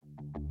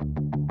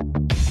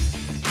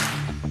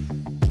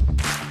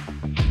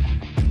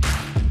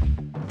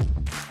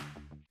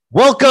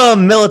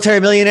Welcome,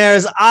 military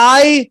millionaires.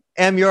 I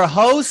am your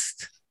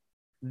host,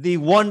 the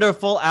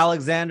wonderful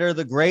Alexander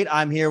the Great.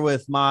 I'm here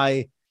with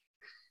my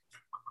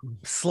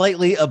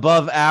slightly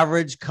above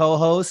average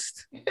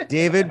co-host,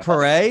 David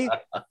Perret.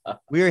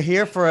 We are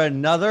here for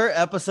another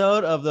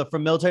episode of the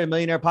From Military to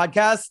Millionaire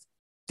podcast.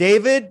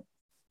 David,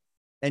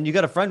 and you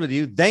got a friend with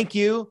you. Thank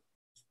you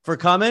for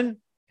coming.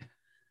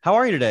 How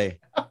are you today?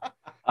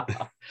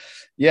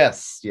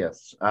 Yes.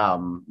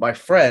 My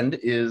friend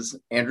is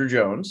Andrew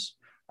Jones,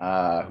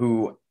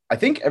 who I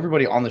think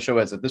everybody on the show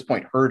has at this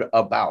point heard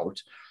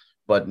about,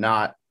 but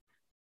not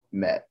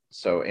met.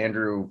 So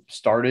Andrew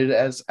started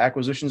as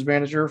acquisitions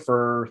manager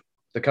for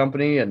the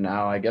company, and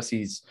now I guess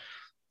he's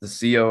the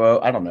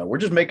COO. I don't know. We're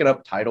just making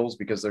up titles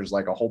because there's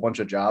like a whole bunch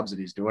of jobs that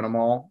he's doing them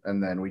all.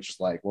 And then we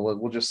just like, well,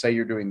 we'll just say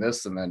you're doing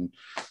this, and then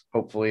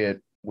hopefully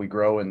we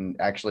grow and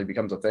actually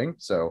becomes a thing.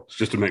 So it's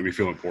just to make me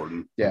feel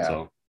important. Yeah.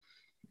 So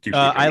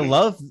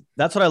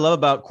that's what I love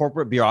about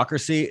corporate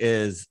bureaucracy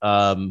is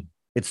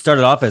it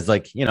started off as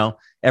like,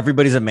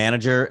 everybody's a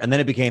manager, and then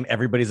it became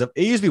it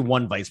used to be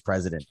one vice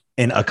president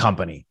in a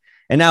company.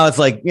 And now it's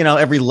like,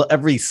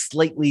 every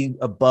slightly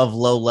above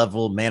low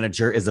level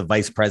manager is a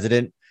vice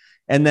president.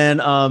 And then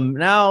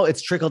now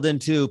it's trickled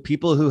into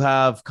people who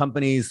have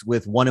companies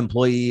with one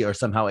employee or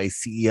somehow a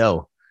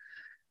CEO.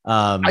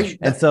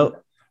 And so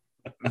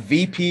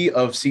VP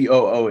of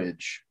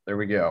COO-age. There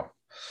we go.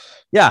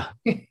 Yeah.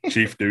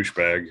 Chief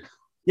douchebag.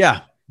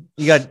 Yeah.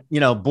 You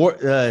got,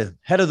 board,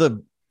 head of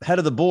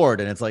the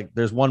board. And it's like,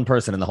 there's one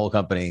person in the whole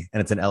company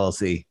and it's an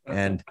LLC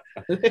and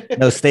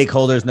no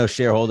stakeholders, no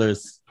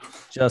shareholders,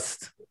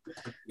 just,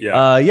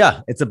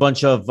 it's a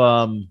bunch of,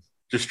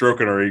 just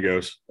stroking our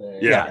egos.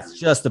 Yeah. It's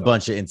just a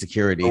bunch of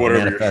insecurity. Or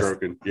whatever you're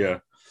stroking. Yeah.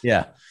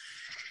 Yeah.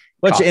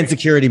 Bunch of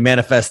insecurity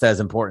manifest as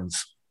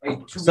importance.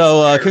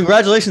 So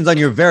congratulations on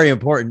your very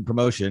important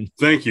promotion.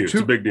 Thank you. It's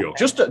a big deal.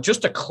 Just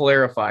to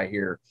clarify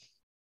here,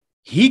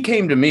 he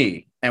came to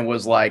me and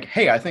was like,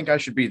 hey, I think I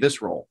should be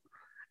this role.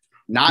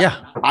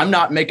 I'm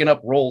not making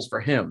up roles for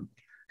him.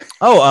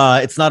 Oh,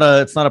 it's not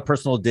a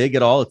personal dig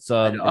at all.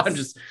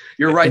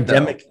 You're right.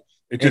 Endemic.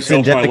 It's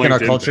endemic in our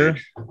culture.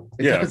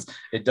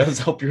 It does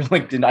help your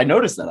LinkedIn. I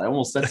noticed that. I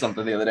almost said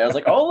something the other day. I was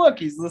like, oh, look,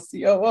 he's the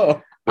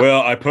COO.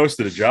 Well, I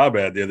posted a job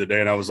ad the other day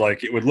and I was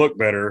like, it would look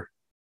better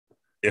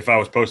if I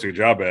was posting a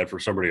job ad for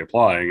somebody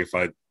applying, if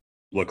I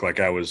looked like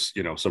I was,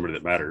 somebody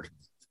that mattered,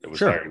 that was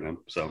hiring them.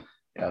 So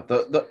yeah,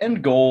 the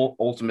end goal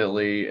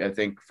ultimately, I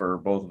think for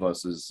both of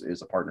us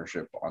is a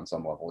partnership on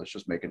some level. It's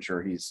just making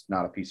sure he's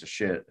not a piece of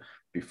shit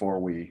before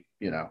we,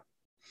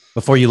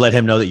 before you let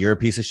him know that you're a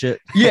piece of shit.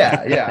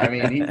 Yeah. I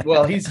mean, he's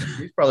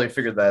probably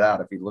figured that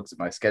out if he looks at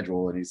my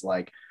schedule and he's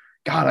like,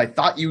 God, I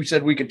thought you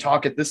said we could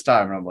talk at this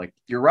time. And I'm like,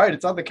 you're right.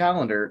 It's on the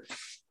calendar.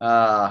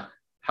 How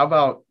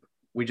about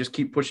we just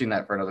keep pushing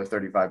that for another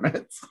 35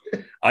 minutes?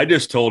 I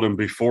just told him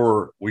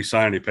before we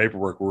sign any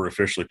paperwork, we're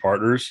officially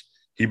partners.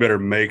 He better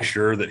make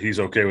sure that he's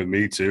okay with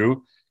me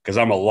too, because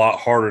I'm a lot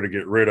harder to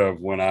get rid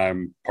of when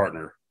I'm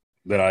partner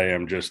than I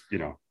am just,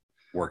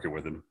 working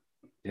with him.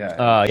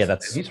 Yeah.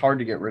 He's hard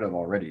to get rid of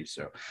already.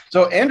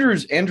 So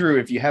Andrew,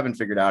 if you haven't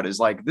figured out, is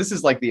like, this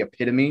is like the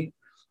epitome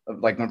of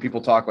like when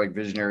people talk like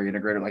visionary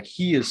integrator, like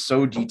he is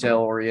so detail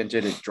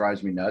oriented, it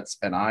drives me nuts.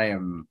 And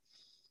I'm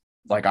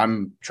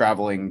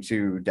traveling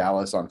to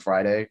Dallas on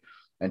Friday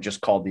and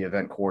just called the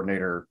event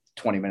coordinator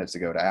 20 minutes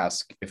ago to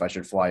ask if I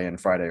should fly in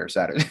Friday or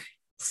Saturday.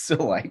 So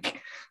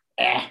like,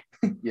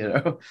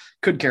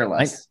 could care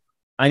less.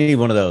 I need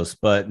one of those,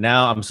 but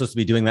now I'm supposed to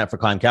be doing that for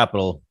Climb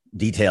Capital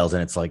details,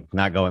 and it's like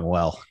not going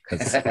well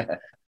because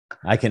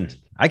I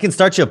can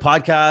start you a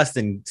podcast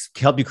and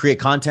help you create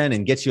content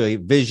and get you a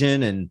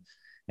vision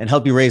and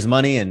help you raise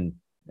money and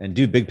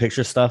do big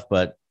picture stuff.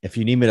 But if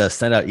you need me to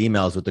send out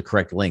emails with the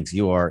correct links,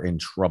 you are in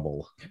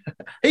trouble.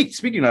 Hey,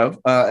 speaking of,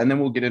 and then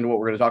we'll get into what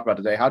we're going to talk about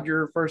today. How'd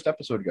your first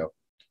episode go?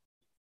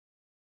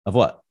 Of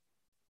what?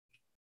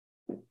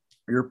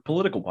 Your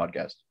political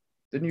podcast.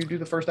 Didn't you do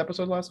the first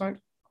episode last night?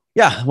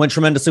 Yeah, went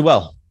tremendously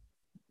well.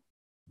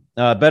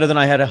 Better than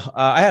I had.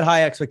 I had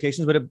high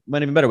expectations, but it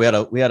went even better.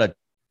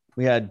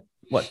 We had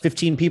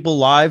 15 people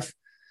live,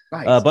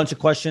 nice. A bunch of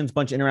questions,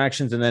 bunch of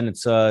interactions, and then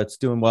it's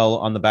doing well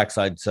on the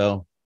backside.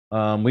 So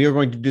we are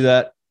going to do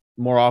that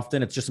more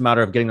often. It's just a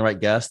matter of getting the right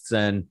guests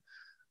and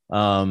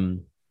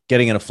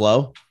getting in a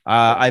flow.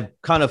 I've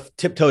kind of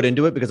tiptoed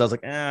into it because I was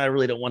like, I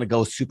really don't want to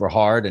go super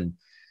hard. And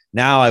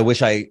now I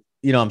wish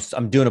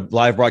I'm doing a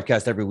live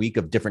broadcast every week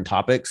of different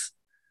topics.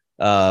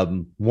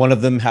 One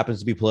of them happens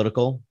to be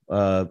political.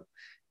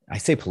 I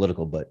say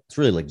political, but it's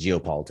really like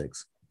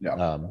geopolitics.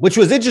 Yeah. Which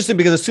was interesting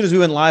because as soon as we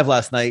went live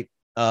last night,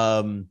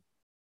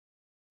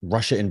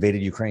 Russia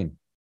invaded Ukraine.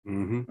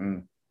 Mm-hmm.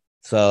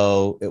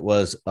 So it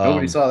was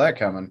nobody saw that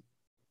coming.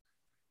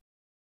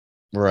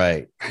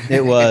 Right.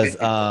 It was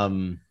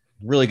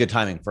really good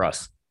timing for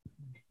us.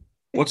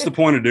 What's the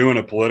point of doing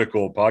a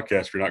political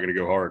podcast if you're not going to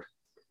go hard?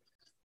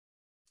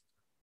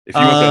 If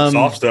you want that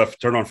soft stuff,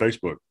 turn on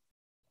Facebook.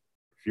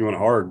 If you want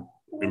hard,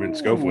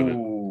 let's go with it.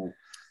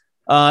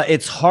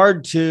 It's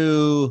hard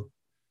to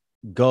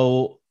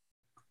go.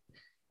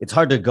 it's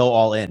hard to go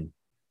all in.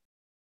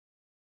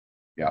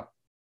 Yeah.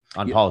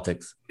 On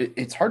politics.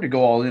 It's hard to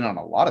go all in on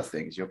a lot of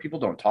things. People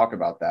don't talk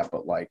about that,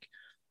 but like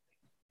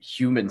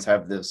humans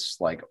have this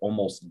like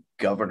almost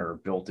governor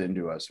built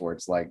into us where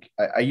it's like,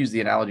 I use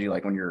the analogy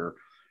like when you're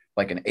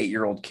like an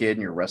 8-year-old kid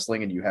and you're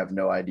wrestling and you have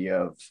no idea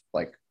of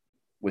like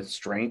with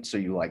strength. So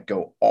you like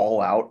go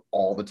all out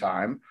all the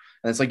time.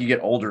 And it's like you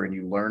get older and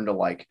you learn to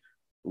like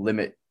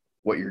limit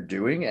what you're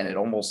doing. And it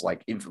almost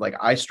like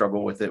I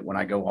struggle with it when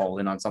I go all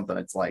in on something.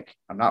 It's like,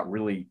 I'm not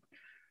really,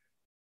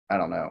 I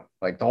don't know,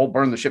 like the whole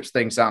burn the ships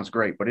thing sounds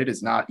great, but it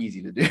is not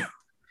easy to do.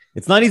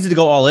 It's not easy to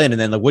go all in.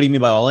 And then like, what do you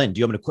mean by all in? Do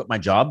you want me to quit my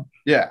job?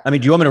 Yeah. I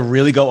mean, do you want me to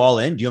really go all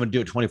in? Do you want me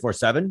to do it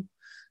 24/7?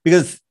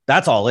 Because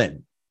that's all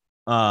in.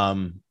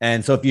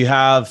 And so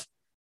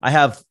I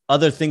have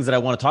other things that I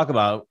want to talk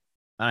about.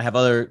 And I have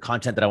other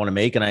content that I want to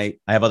make, and I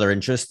have other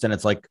interests. And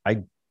it's like,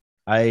 I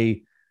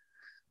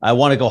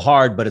want to go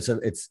hard, but it's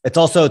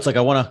like,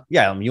 I want to,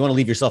 you want to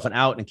leave yourself an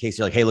out in case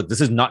you're like, hey, look, this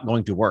is not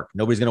going to work.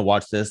 Nobody's going to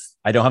watch this.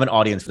 I don't have an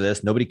audience for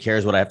this. Nobody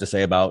cares what I have to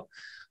say about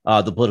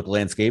the political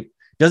landscape.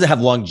 Doesn't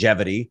have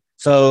longevity.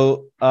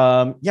 So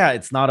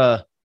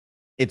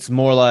it's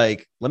more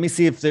like, let me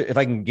see if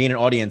I can gain an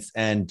audience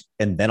and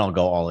then I'll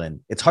go all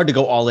in. It's hard to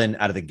go all in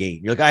out of the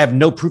gate. You're like, I have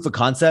no proof of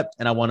concept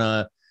and I want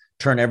to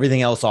turn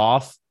everything else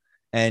off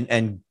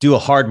and do a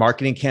hard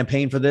marketing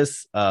campaign for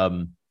this.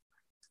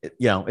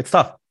 It's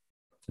tough.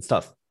 It's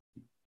tough.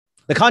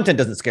 The content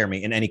doesn't scare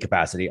me in any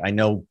capacity. I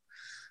know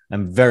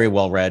I'm very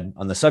well read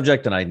on the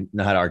subject and I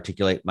know how to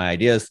articulate my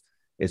ideas.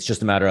 It's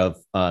just a matter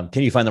of,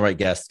 can you find the right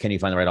guests? Can you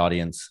find the right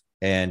audience?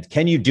 And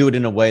can you do it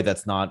in a way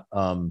that's not,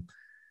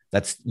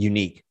 that's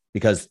unique?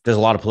 Because there's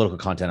a lot of political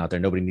content out there.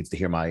 Nobody needs to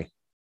hear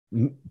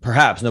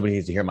perhaps nobody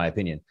needs to hear my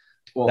opinion.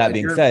 Well, that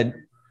being said,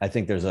 I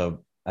think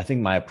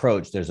my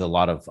approach, there's a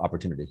lot of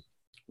opportunity.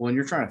 Well, and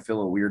you're trying to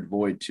fill a weird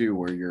void too,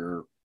 where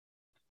you're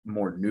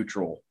more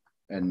neutral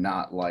and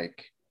not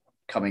like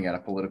coming at a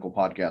political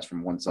podcast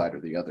from one side or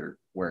the other.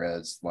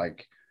 Whereas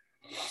like,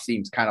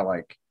 seems kind of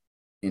like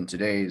in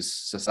today's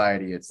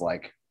society, it's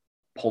like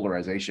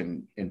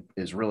polarization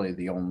is really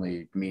the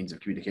only means of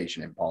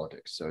communication in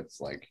politics. So it's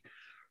like,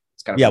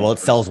 it's kind of, well, it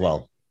sells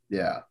well.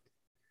 Yeah.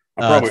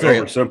 I'm probably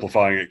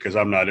oversimplifying it because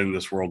I'm not in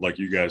this world like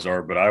you guys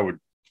are, but I would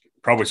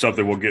probably,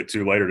 something we'll get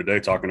to later today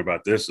talking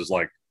about this is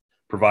like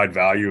provide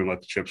value and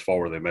let the chips fall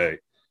where they may.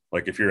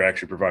 Like if you're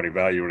actually providing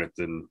value in it,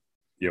 then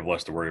you have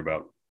less to worry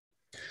about.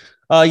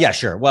 Yeah,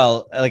 sure.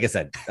 Well, like I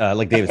said,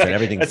 like David said,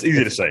 everything that's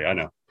easy to say. I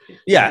know.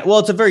 Yeah. Well,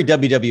 it's a very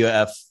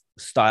WWF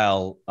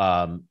style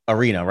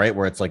arena, right?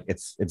 Where it's like,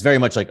 it's very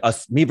much like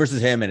me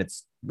versus him. And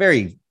it's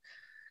very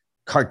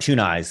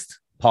cartoonized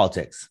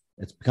politics.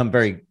 It's become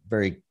very,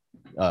 very,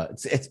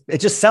 it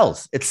just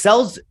sells. It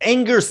sells.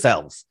 Anger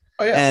sells.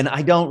 Oh, yeah. And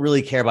I don't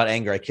really care about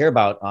anger. I care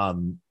about,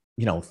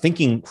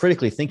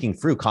 critically thinking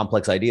through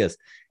complex ideas.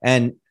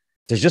 And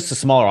there's just a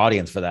smaller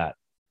audience for that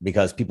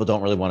because people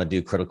don't really want to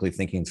do critically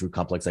thinking through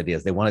complex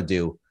ideas. They want to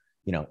do,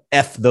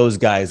 F those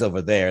guys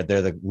over there.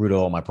 They're the root of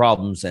all my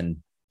problems. And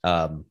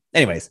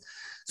anyways,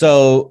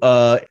 so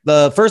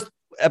the first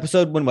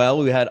episode went well.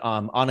 We had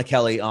Anna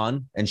Kelly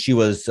on, and she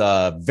was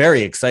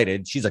very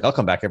excited. She's like, I'll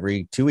come back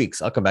every 2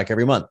 weeks. I'll come back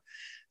every month.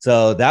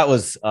 So that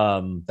was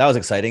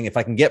exciting. If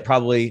I can get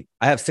I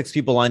have 6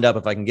 people lined up.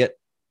 If I can get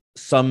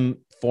some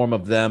form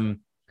of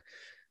them,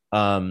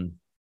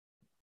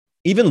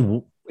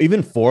 even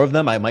 4 of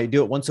them, I might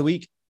do it once a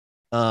week.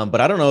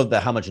 But I don't know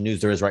how much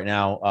news there is right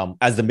now.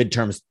 As the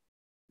midterms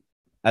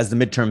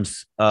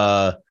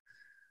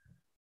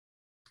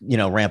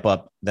ramp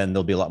up, then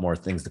there'll be a lot more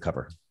things to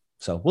cover.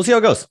 So we'll see how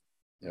it goes.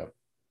 Yeah.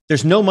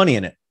 There's no money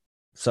in it.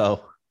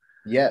 So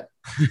yet.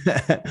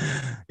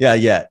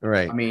 Yeah.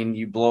 Right. I mean,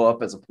 you blow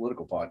up as a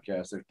political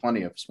podcast. There's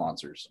plenty of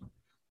sponsors.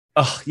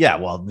 Oh yeah.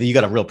 Well, you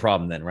got a real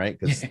problem then, right?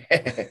 Because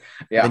yeah.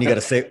 Then you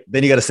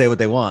got to say what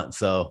they want.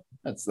 So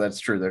that's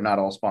true. They're not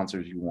all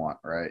sponsors you want,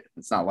 right?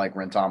 It's not like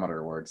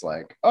Rentometer where it's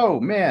like, oh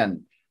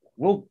man,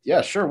 we'll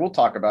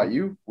talk about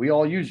you. We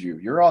all use you.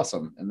 You're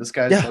awesome. And this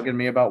guy's bugging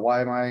me about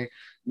why I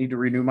need to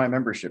renew my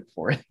membership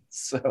for it.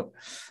 So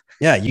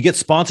yeah, you get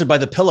sponsored by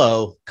the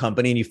pillow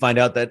company and you find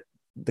out that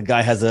the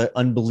guy has an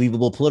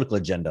unbelievable political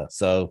agenda.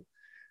 So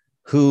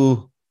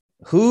who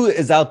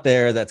is out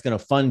there that's going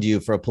to fund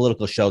you for a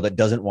political show that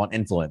doesn't want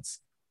influence?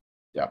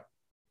 Yeah.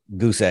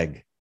 Goose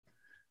egg.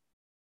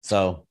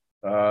 So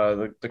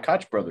the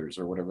Koch brothers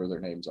or whatever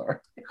their names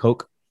are.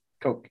 Coke.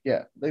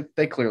 Yeah.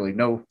 They clearly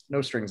no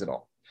strings at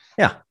all.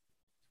 Yeah.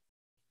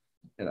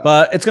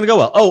 But it's going to go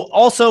well. Oh,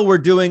 also we're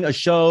doing a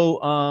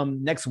show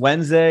next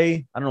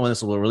Wednesday. I don't know when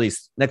this will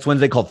release. Next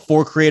Wednesday called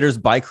For Creators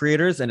by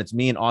Creators. And it's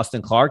me and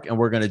Austin Clark. And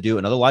we're going to do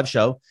another live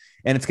show.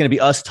 And it's going to be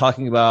us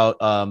talking about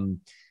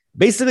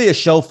basically a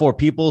show for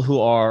people who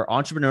are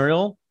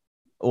entrepreneurial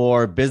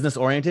or business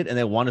oriented and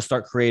they want to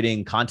start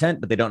creating content,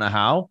 but they don't know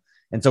how.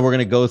 And so we're going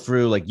to go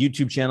through like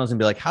YouTube channels and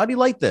be like, how do you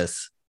like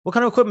this? What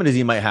kind of equipment does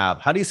you might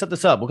have? How do you set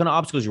this up? What kind of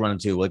obstacles you run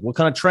into? Like what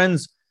kind of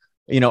trends,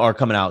 are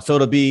coming out? So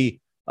it'll be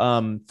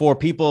for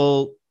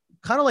people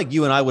kind of like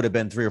you and I would have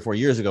been 3 or 4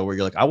 years ago, where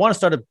you're like, I want to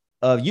start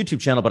a YouTube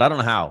channel, but I don't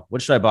know how.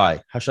 What should I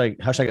buy? How should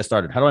I get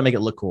started? How do I make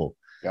it look cool?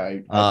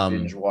 I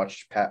binge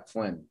watched Pat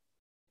Flynn.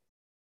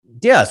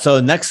 Yeah.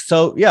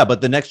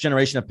 But the next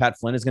generation of Pat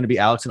Flynn is going to be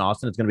Alex and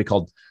Austin. It's going to be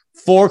called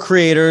For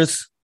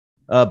Creators,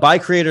 by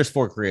creators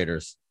for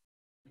creators.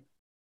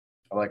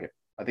 I like it.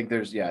 I think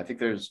there's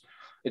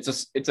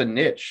it's a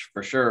niche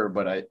for sure,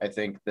 but I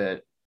think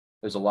that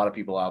there's a lot of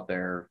people out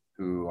there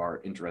who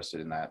are interested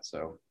in that.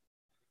 So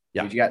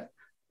yeah, if you got,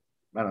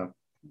 I don't know,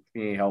 if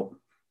you need help,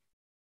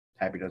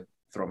 happy to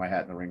throw my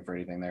hat in the ring for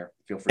anything there.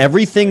 Feel free.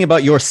 Everything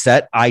about your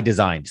set I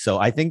designed. So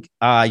I think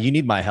you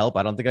need my help.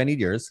 I don't think I need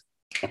yours.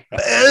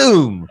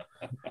 Boom.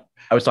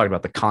 I was talking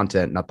about the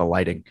content, not the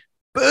lighting.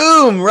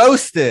 Boom,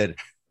 roasted.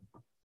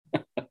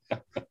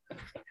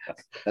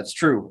 That's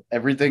true.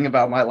 Everything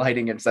about my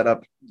lighting and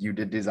setup, you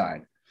did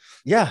design.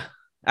 Yeah.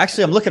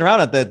 Actually, I'm looking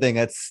around at that thing.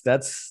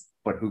 That's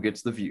but who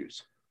gets the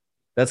views?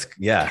 That's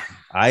yeah.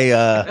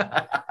 I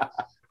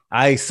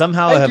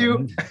somehow Thank have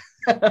you.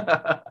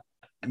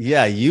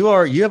 Yeah,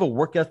 you have a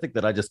work ethic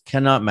that I just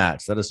cannot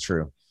match. That is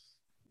true.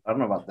 I don't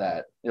know about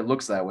that. It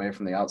looks that way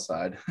from the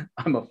outside.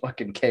 I'm a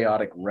fucking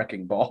chaotic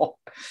wrecking ball.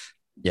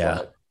 Yeah.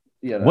 But,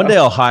 you know. One day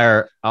I'll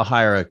hire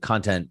a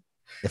content.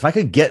 If I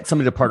could get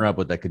somebody to partner up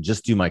with that could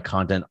just do my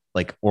content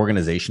like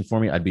organization for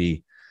me, I'd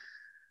be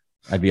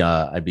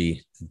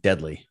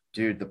deadly.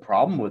 Dude, the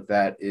problem with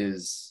that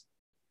is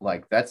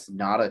like that's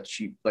not a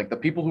cheap, like the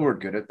people who are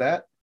good at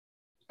that,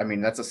 I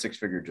mean, that's a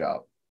 6-figure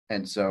job.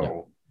 And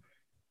so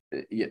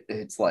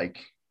it's like,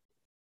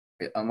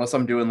 unless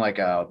I'm doing like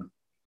a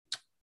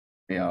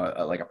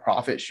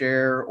profit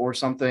share or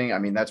something, I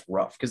mean, that's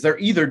rough because they're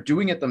either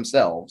doing it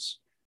themselves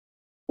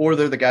or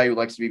they're the guy who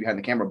likes to be behind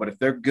the camera. But if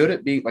they're good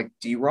at being like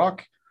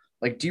D-Rock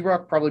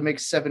probably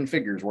makes 7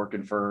 figures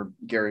working for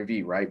Gary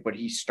Vee, right? But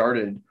he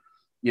started,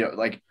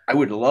 like I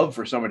would love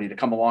for somebody to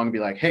come along and be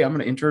like, hey, I'm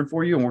going to intern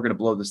for you and we're going to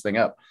blow this thing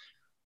up.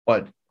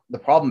 But the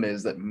problem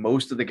is that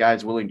most of the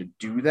guys willing to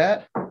do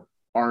that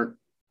aren't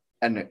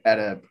at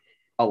a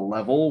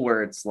level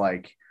where it's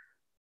like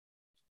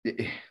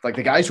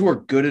the guys who are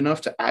good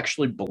enough to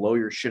actually blow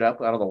your shit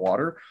up out of the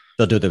water,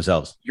 they'll do it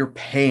themselves. You're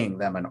paying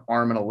them an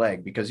arm and a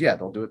leg because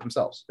they'll do it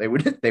themselves. They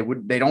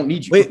don't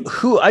need you. Wait,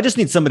 I just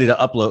need somebody to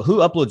upload. Who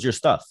uploads your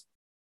stuff?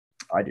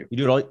 I do. You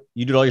do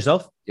it all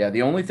yourself? Yeah.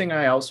 The only thing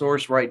I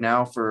outsource right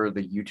now for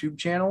the YouTube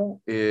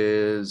channel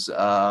is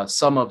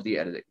some of the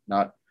editing.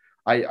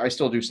 I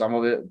still do some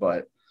of it,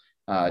 but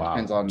it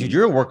depends on. Dude,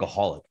 you're a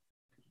workaholic.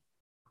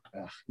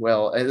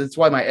 Well, that's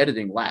why my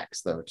editing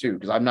lacks though too,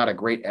 because I'm not a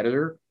great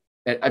editor.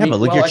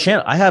 Your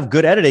channel. I have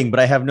good editing, but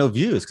I have no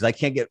views because I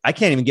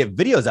can't even get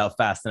videos out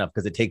fast enough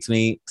because it takes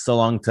me so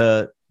long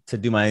to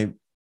do my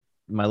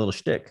little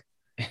shtick.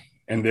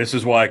 And this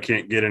is why I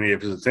can't get any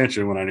of his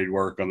attention when I need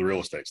work on the real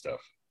estate stuff.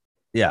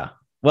 Yeah.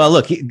 Well,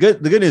 look, the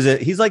good news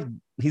is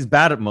he's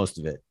bad at most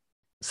of it,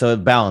 so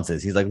it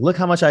balances. He's like, look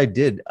how much I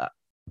did,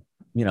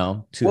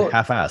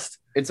 half-assed.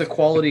 It's a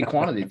quality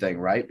quantity thing,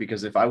 right?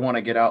 Because if I want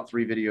to get out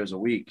 3 videos a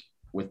week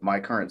with my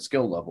current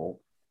skill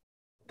level,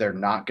 they're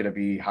not going to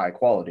be high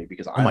quality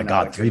because oh my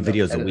god, 3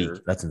 videos a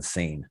week. That's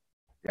insane.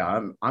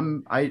 Yeah,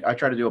 I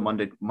try to do a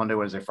Monday,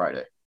 Wednesday,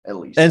 Friday at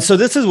least. And so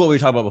this is what we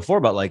talked about before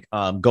about like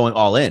going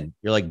all in.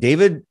 You're like,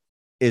 David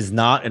is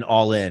not an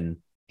all in.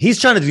 He's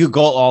trying to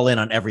go all in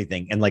on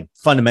everything, and like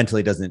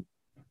fundamentally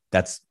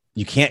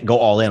you can't go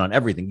all in on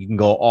everything. You can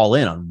go all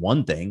in on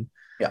one thing.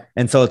 Yeah.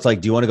 And so it's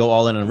like, do you want to go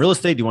all in on real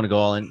estate? Do you want to go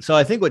all in? So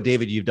I think what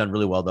David, you've done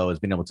really well though, is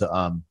being able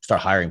to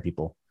start hiring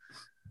people.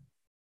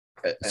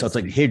 So it's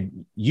like, hey,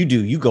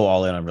 you go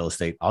all in on real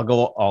estate. I'll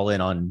go all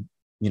in on,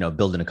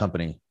 building a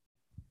company.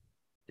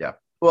 Yeah.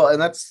 Well,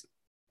 and that's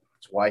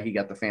why he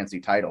got the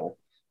fancy title.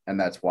 And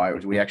that's why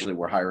we actually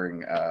were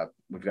hiring.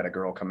 We've got a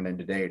girl coming in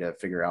today to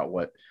figure out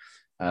what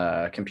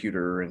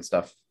computer and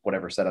stuff,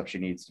 whatever setup she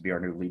needs to be our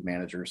new lead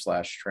manager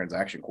 /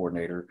 transaction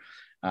coordinator.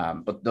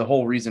 But the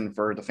whole reason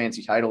for the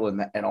fancy title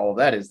and all of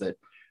that is that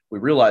we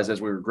realized as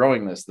we were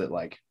growing this, that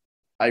like,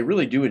 I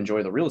really do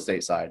enjoy the real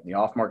estate side, the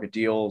off-market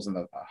deals and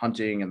the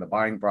hunting and the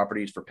buying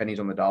properties for pennies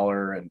on the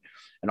dollar and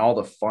all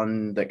the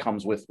fun that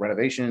comes with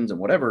renovations and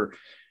whatever.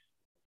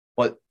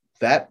 But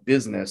that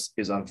business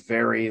is a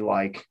very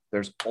like,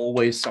 there's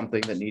always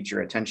something that needs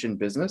your attention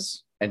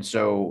business. And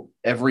so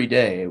every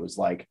day it was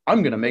like,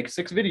 I'm going to make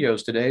 6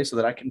 videos today so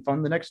that I can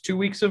fund the next 2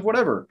 weeks of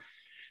whatever.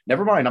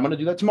 Never mind. I'm going to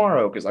do that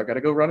tomorrow because I've got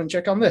to go run and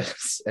check on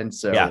this. And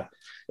so,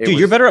 dude,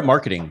 you're better at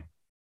marketing.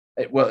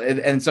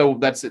 And so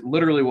that's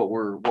literally what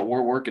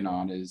we're working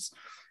on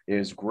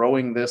is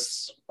growing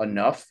this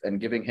enough and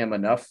giving him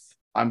enough.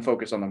 I'm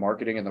focused on the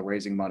marketing and the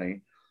raising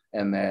money,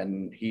 and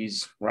then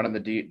he's running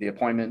the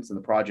appointments and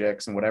the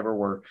projects and whatever.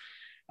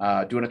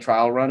 We're doing a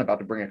trial run, about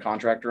to bring a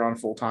contractor on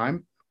full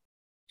time,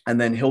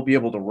 and then he'll be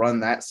able to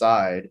run that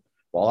side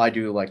while I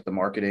do like the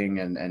marketing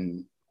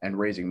and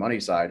raising money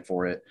side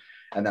for it,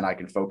 and then I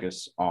can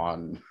focus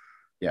on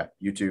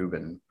YouTube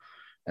and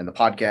the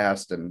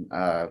podcast.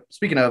 And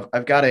speaking of,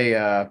 I've got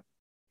I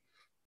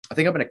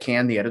think I'm going to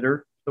can the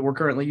editor that we're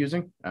currently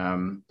using.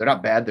 They're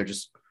not bad. They're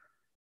just,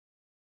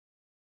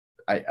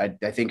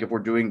 I think if we're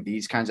doing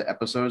these kinds of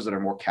episodes that are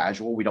more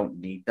casual, we don't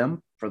need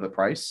them for the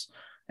price.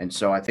 And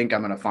so I think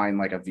I'm going to find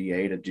like a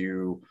VA to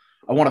do.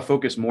 I want to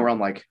focus more on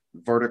like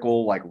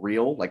vertical, like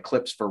reel, like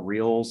clips for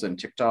reels and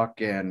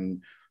TikTok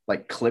and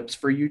like clips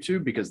for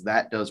YouTube, because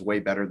that does way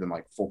better than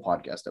like full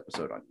podcast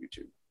episode on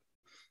YouTube.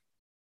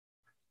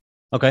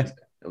 Okay.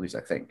 At least I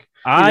think.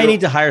 I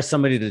need to hire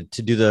somebody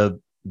to do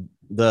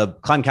the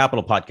Climb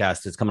Capital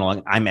podcast is coming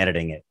along. I'm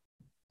editing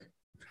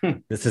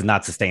it. This is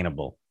not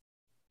sustainable.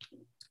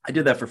 I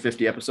did that for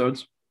 50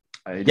 episodes.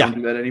 I don't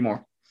do that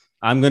anymore.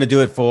 I'm going to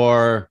do it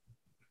for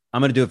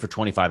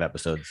 25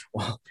 episodes.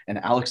 Well, and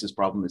Alex's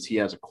problem is he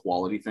has a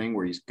quality thing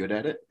where he's good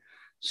at it.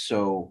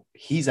 So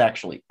he's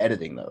actually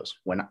editing those.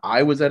 When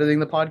I was editing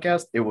the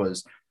podcast, it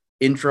was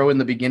intro in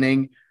the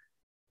beginning.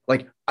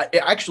 Like,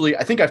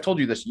 I think I've told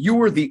you this. You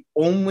were the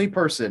only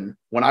person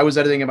when I was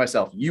editing it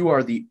myself. You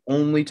are the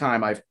only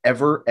time I've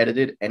ever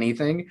edited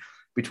anything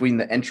between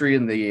the entry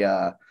and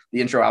the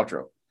intro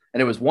outro.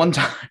 And it was one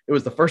time, it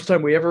was the first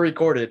time we ever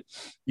recorded.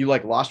 You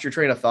like lost your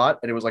train of thought,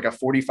 and it was like a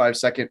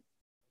 45-second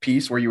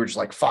piece where you were just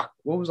like, fuck,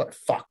 what was that?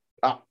 Fuck.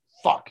 Oh,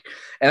 fuck.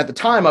 And at the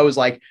time I was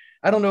like,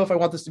 I don't know if I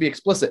want this to be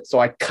explicit. So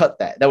I cut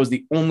that. That was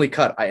the only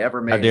cut I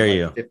ever made. How dare in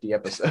you? 50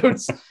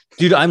 episodes.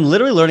 Dude, I'm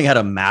literally learning how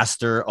to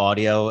master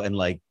audio and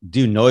like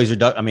do noise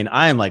reduction. I mean,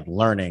 I am like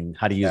learning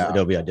how to use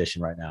Adobe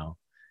Audition right now.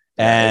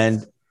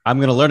 And I'm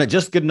going to learn it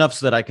just good enough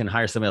so that I can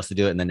hire somebody else to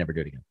do it and then never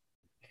do it again.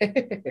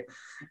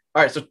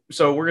 All right.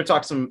 So we're going to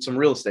talk some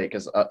real estate,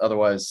 because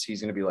otherwise he's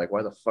going to be like,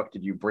 why the fuck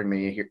did you bring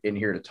me in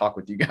here to talk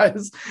with you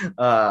guys?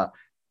 What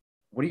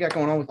do you got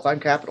going on with Climb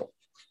Capital?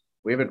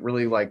 We haven't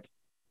really like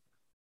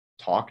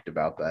talked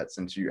about that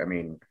since you, I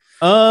mean,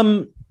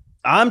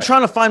 I'm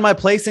trying to find my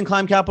place in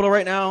Climb Capital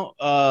right now.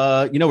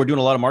 We're doing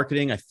a lot of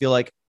marketing. I feel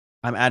like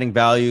I'm adding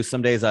value.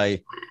 Some days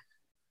I'm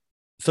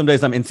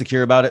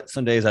insecure about it.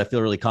 Some days I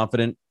feel really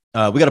confident.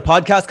 We got a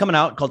podcast coming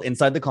out called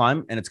Inside the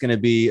Climb, and it's going to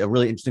be a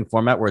really interesting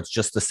format where it's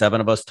just the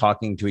 7 of us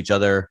talking to each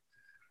other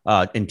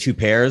in 2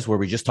 pairs, where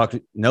we just talk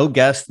to no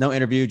guests, no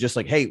interview, just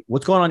like, hey,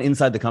 what's going on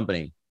inside the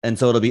company? And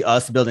so it'll be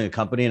us building a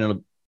company,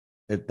 and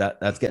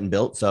that's getting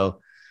built. So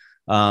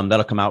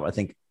that'll come out, I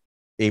think,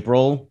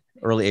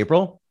 early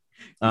April.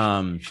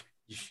 You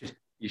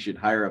should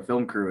hire a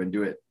film crew and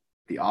do it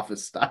The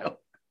Office style.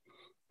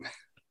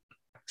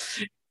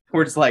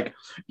 Where it's like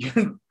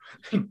you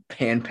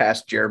pan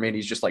past Jeremy and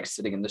he's just like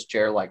sitting in this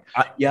chair, like,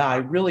 I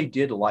really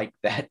did like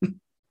that.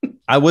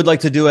 I would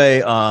like to do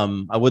it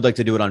on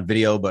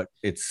video, but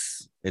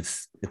it's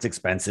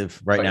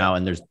expensive right now.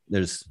 And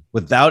there's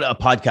without a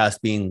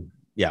podcast being,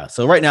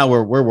 So right now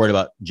we're worried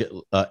about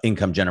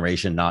income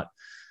generation, not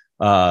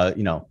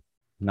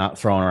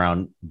throwing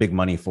around big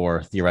money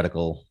for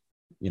theoretical,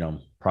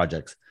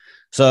 projects.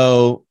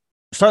 So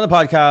starting the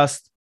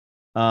podcast,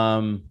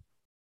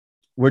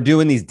 we're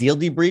doing these deal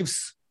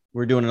debriefs.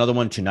 We're doing another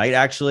one tonight,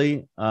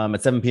 actually,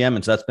 at 7 p.m.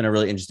 And so that's been a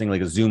really interesting,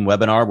 like a Zoom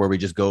webinar where we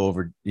just go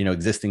over,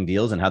 existing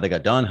deals and how they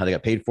got done, how they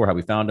got paid for, how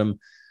we found them,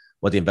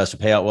 what the investor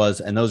payout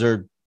was. And those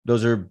are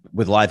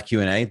with live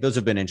Q&A. Those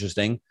have been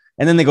interesting.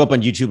 And then they go up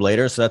on YouTube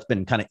later. So that's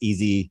been kind of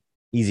easy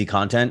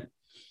content.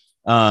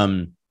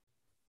 We're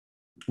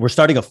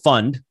starting a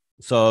fund.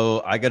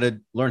 So I got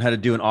to learn how to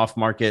do an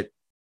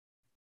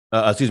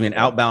an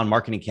outbound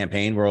marketing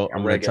campaign where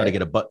I'm going to try to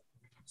get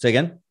say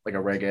again? Like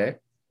a Reg A?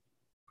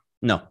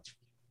 No,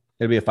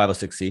 it'll be a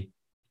 506C.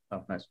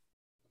 Oh, nice.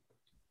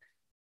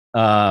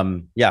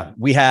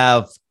 We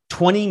have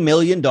 $20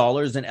 million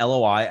in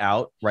LOI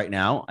out right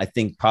now. I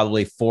think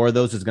probably 4 of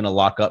those is going to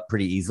lock up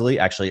pretty easily.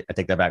 Actually, I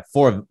take that back.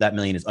 4 of that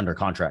million is under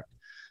contract.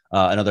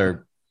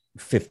 Another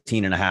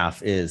 15 and a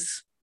half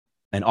is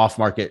an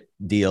off-market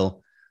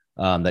deal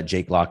that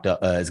Jake locked up.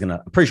 I'm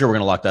pretty sure we're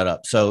going to lock that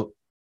up. So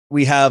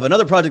we have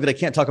another project that I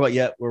can't talk about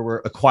yet, where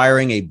we're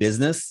acquiring a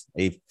business,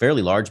 a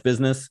fairly large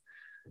business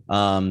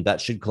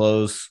that should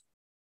close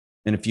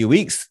in a few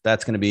weeks.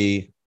 That's going to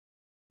be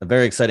a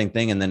very exciting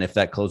thing. And then if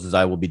that closes,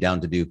 I will be down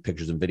to do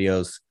pictures and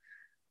videos.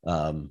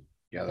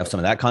 Have some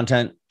of that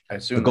content. I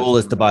assume the goal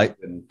is to buy.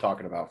 Been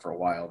talking about for a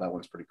while. That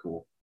one's pretty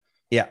cool.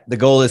 Yeah, the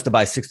goal is to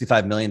buy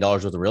 $65 million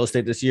worth of real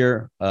estate this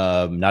year,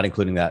 not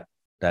including that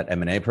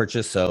M&A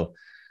purchase. So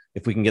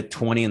if we can get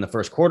 20 in the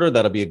first quarter,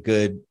 that'll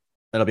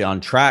be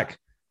on track.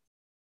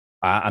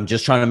 I'm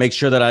just trying to make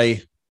sure that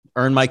I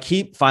earn my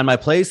keep, find my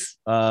place,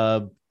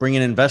 bring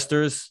in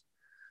investors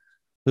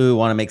who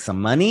want to make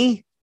some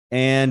money.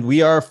 And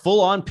we are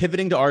full on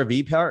pivoting to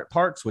RV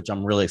parks, which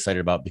I'm really excited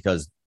about,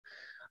 because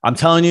I'm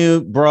telling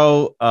you,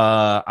 bro,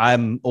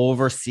 I'm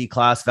over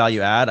C-class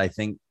value add. I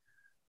think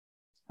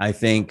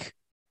it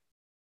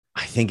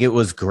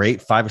was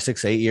great 5 or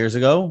 6, 8 years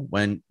ago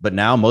but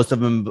now most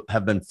of them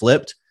have been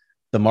flipped.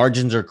 The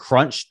margins are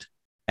crunched.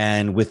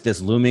 And with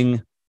this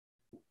looming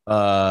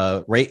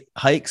rate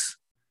hikes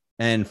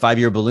and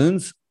 5-year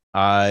balloons,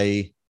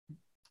 I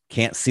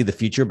can't see the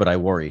future, but I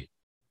worry.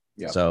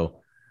 Yeah.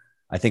 So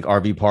I think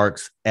RV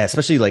parks,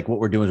 especially like what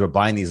we're doing is we're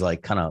buying these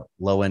like kind of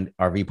low end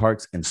RV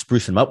parks and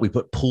spruce them up. We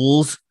put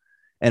pools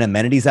and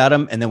amenities at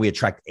them, and then we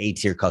attract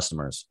A-tier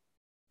customers.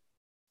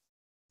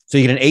 So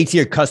you get an A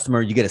tier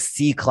customer, you get a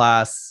C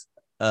class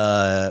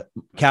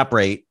cap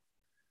rate,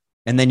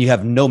 and then you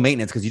have no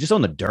maintenance because you just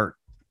own the dirt.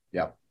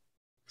 Yeah.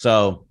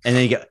 So,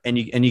 and then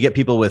you get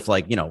people with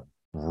like,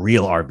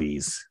 real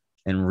RVs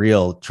and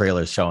real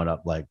trailers showing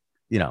up, like,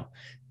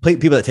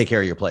 people that take care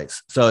of your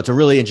place. So it's a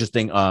really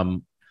interesting,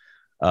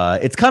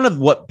 it's kind of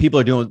what people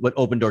are doing, what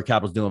Open Door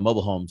Capital is doing with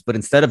mobile homes, but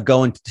instead of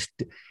going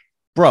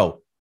bro,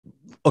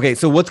 okay,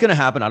 so what's going to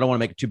happen? I don't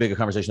want to make too big a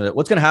conversation of it.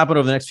 What's going to happen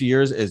over the next few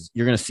years is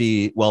you're going to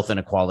see wealth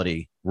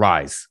inequality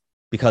rise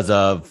because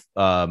of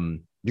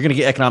you're going to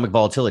get economic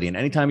volatility. And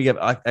anytime you get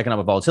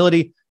economic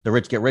volatility, the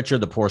rich get richer,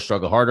 the poor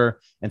struggle harder.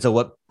 And so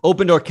what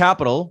Open Door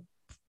Capital,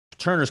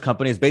 Turner's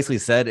company, has basically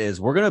said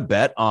is we're going to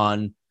bet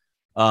on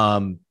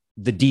the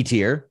D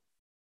tier.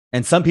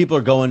 And some people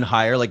are going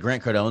higher, like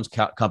Grant Cardone's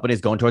company is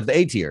going towards the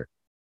A tier,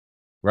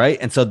 right?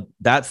 And so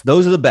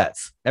those are the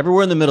bets.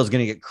 Everywhere in the middle is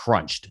going to get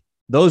crunched.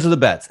 Those are the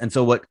bets. And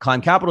so what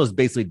Climb Capital has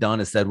basically done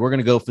is said, we're going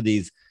to go for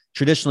these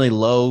traditionally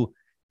low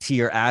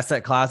tier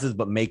asset classes,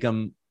 but make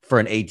them for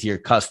an A tier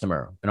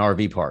customer, an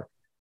RV park.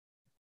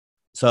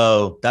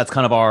 So that's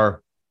kind of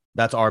our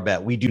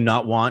bet. We do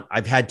not want,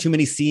 I've had too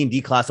many C and D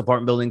class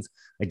apartment buildings.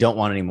 I don't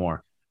want any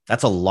more.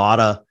 That's a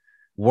lot of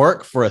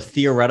work for a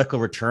theoretical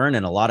return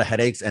and a lot of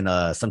headaches and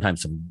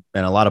sometimes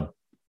a lot of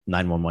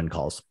 911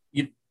 calls.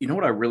 You know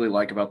what I really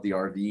like about the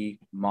RV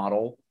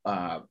model?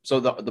 So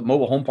the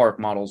mobile home park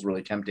model is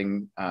really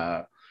tempting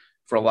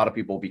for a lot of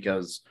people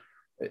because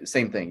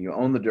same thing. You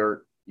own the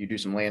dirt, you do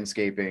some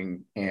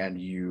landscaping,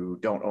 and you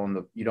don't own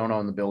the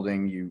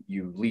building.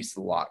 You lease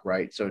the lot,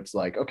 right? So it's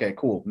like, okay,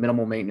 cool,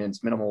 minimal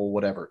maintenance, minimal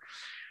whatever.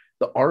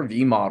 The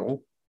RV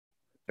model,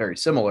 very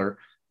similar,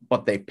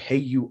 but they pay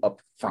you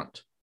up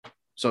front.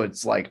 So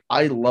it's like,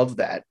 I love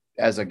that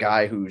as a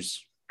guy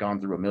who's gone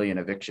through 1 million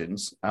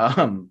evictions.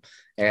 And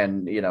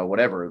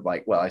whatever,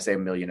 like, well, I say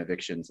 1 million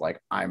evictions,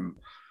 like let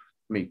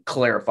me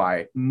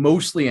clarify,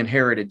 mostly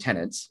inherited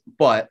tenants,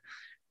 but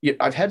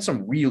I've had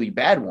some really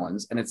bad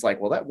ones. And it's like,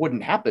 well, that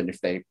wouldn't happen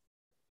if they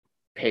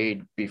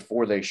paid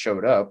before they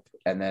showed up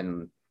and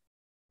then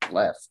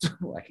left.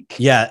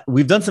 Yeah,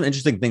 we've done some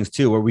interesting things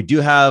too, where we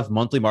do have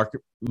monthly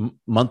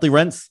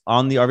rents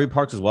on the RV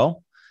parks as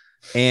well.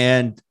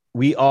 And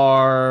we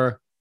partnered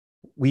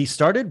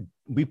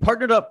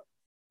up.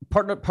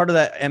 Part of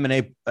that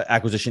M&A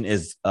acquisition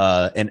is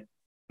an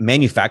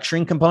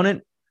manufacturing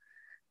component,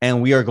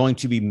 and we are going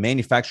to be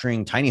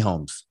manufacturing tiny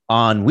homes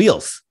on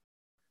wheels,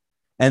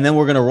 and then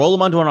we're going to roll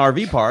them onto an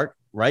RV park.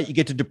 Right, you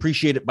get to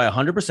depreciate it by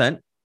 100%,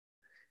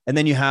 and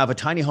then you have a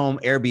tiny home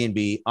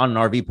Airbnb on an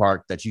RV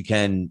park that you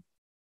can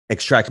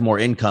extract more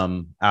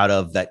income out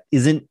of that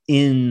isn't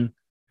in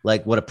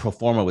like what a pro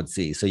forma would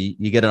see. So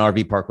you get an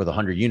RV park with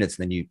 100 units,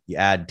 and then you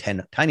add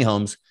 10 tiny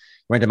homes,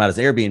 rent them out as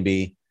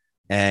Airbnb.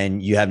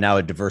 And you have now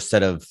a diverse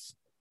set of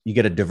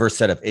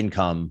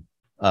income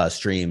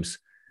streams.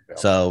 Yeah.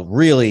 So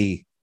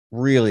really,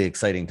 really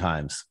exciting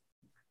times.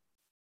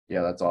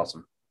 Yeah, that's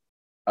awesome.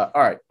 All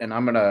right. And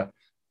I'm going to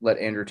let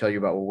Andrew tell you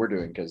about what we're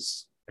doing,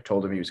 because I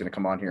told him he was going to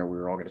come on here. We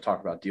were all going to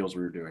talk about deals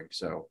we were doing.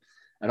 So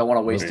I don't want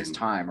to waste his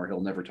time or he'll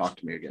never talk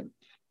to me again.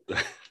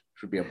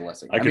 Should be a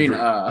blessing. I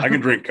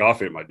can drink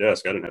coffee at my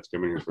desk. I didn't have to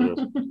come in here for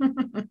this.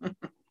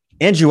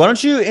 Andrew, why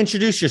don't you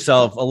introduce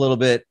yourself a little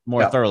bit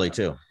more thoroughly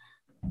too?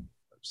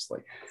 Just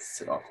like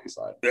sit off to the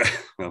side.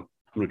 Well, I'm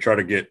going to try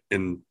to get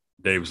in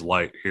Dave's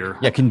light here.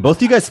 Yeah, can both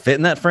of you guys fit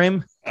in that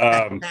frame?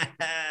 Luckily,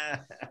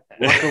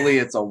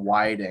 it's a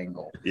wide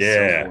angle.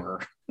 Yeah.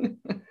 So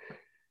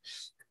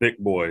thick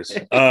boys.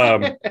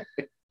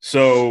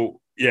 So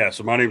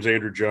my name's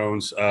Andrew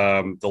Jones.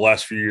 The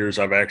last few years,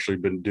 I've actually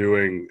been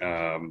doing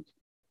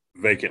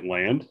vacant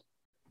land,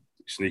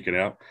 sneaking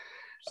out.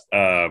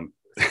 So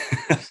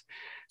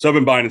I've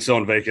been buying and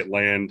selling vacant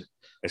land.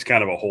 It's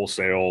kind of a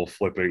wholesale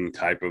flipping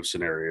type of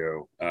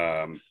scenario.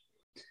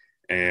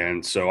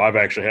 And so I've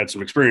actually had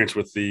some experience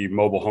with the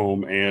mobile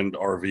home and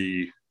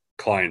RV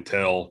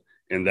clientele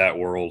in that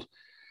world.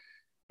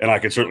 And I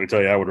can certainly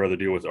tell you, I would rather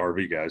deal with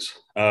RV guys.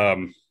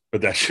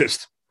 But that's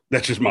just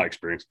my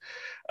experience.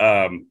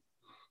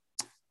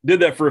 Did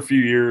that for a few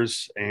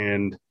years,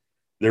 and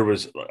there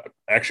was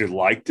actually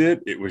liked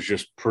it. It was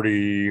just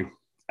pretty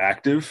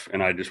active,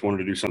 and I just wanted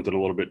to do something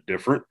a little bit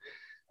different.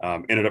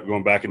 Ended up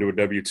going back into a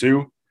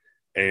W-2.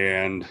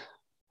 And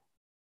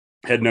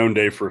had known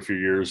Dave for a few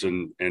years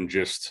and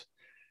just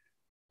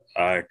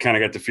I kind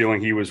of got the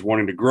feeling he was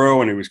wanting to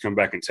grow, and he was coming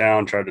back in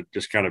town, tried to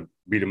just kind of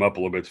beat him up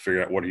a little bit to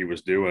figure out what he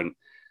was doing,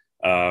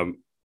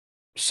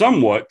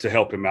 somewhat to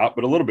help him out,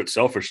 but a little bit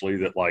selfishly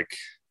that like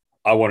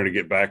I wanted to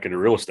get back into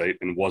real estate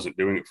and wasn't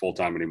doing it full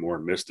time anymore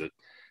and missed it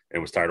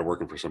and was tired of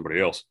working for somebody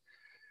else.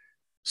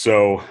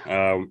 So,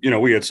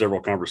 we had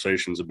several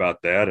conversations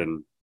about that,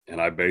 and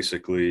I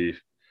basically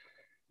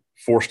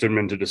forced him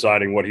into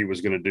deciding what he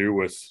was going to do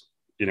with,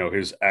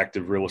 his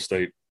active real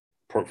estate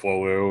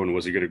portfolio, and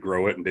was he going to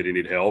grow it, and did he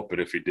need help? And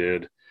if he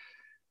did,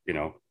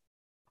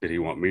 did he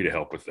want me to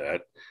help with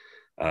that?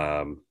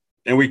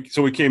 And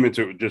we came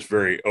into it just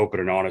very open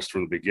and honest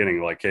from the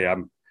beginning. Like, hey,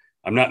 I'm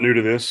not new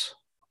to this.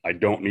 I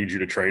don't need you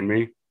to train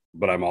me.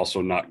 but I'm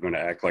also not going to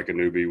act like a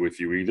newbie with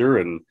you either.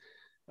 And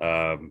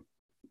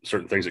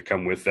certain things that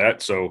come with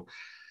that. So,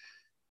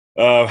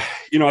 I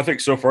think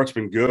so far it's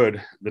been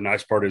good. The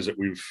nice part is that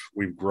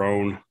we've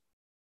grown.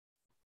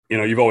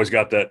 You've always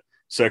got that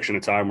section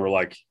of time where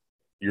like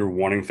you're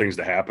wanting things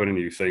to happen and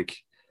you think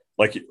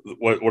like,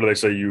 what do they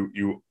say?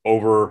 You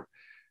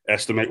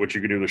overestimate what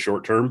you can do in the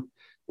short term,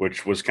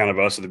 which was kind of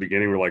us at the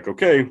beginning. We're like,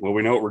 okay, well,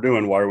 we know what we're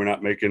doing. Why are we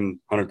not making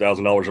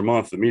 $100,000 a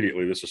month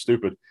immediately? This is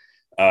stupid.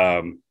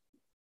 And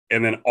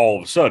then all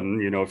of a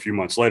sudden, a few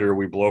months later,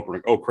 we blow up. We're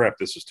like, oh crap,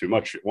 this is too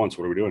much at once.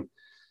 What are we doing?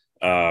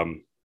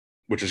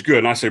 Which is good.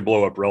 And I say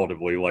blow up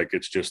relatively, like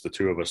it's just the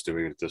two of us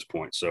doing it at this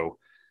point. So,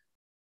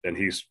 and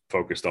he's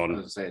focused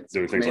on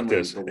doing things like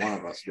this. One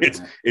of us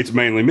it's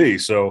mainly me.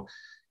 So,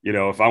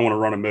 if I want to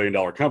run $1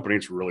 million company,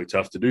 it's really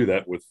tough to do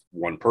that with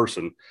one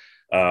person.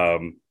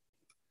 So,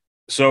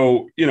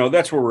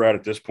 that's where we're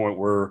at this point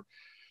where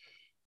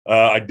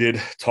I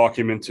did talk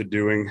him into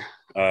doing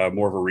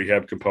more of a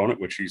rehab component,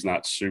 which he's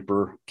not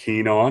super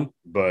keen on.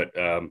 But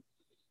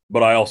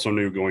I also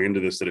knew going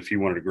into this that if he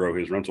wanted to grow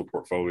his rental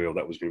portfolio,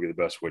 that was going to be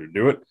the best way to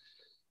do it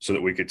so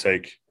that we could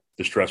take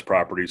distressed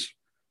properties,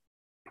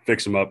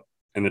 fix them up,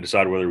 and then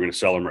decide whether we're going to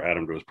sell them or add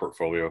them to his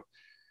portfolio.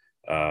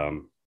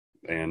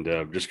 And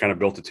just kind of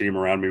built a team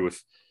around me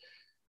with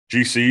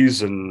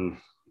GCs and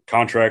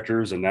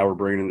contractors. And now we're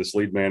bringing in this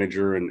lead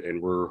manager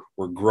and we're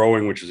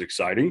growing, which is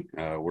exciting.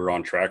 We're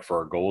on track for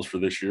our goals for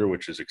this year,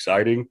 which is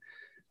exciting.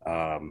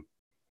 And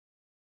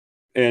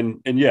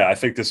yeah, I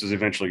think this is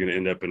eventually going to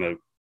end up in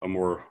a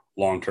more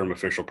long-term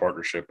official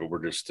partnership, but we're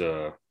just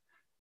having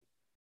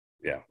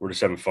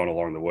fun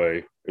along the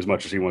way. As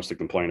much as he wants to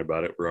complain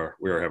about it,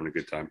 we are having a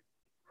good time.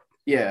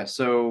 Yeah.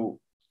 So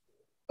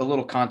a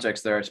little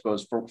context there, I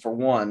suppose. For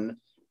one,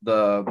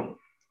 the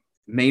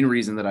main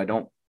reason that I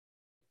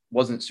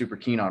wasn't super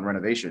keen on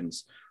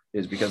renovations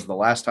is because the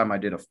last time I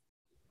did a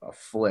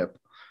flip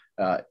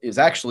is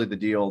actually the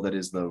deal that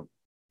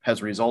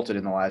has resulted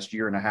in the last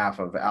year and a half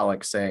of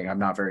Alex saying I'm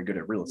not very good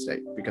at real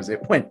estate because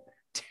it went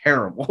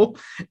terrible.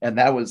 And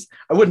I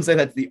wouldn't say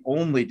that's the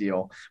only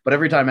deal, but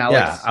every time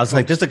Alex, I was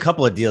like, there's a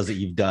couple of deals that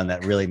you've done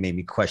that really made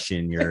me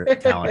question your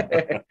talent.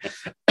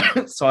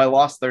 So I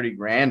lost 30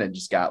 grand and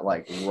just got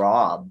like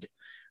robbed.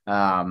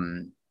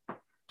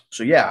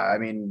 So yeah, I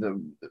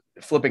mean,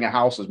 flipping a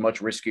house is much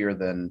riskier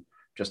than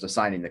just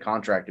assigning the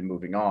contract and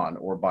moving on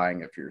or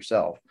buying it for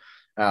yourself.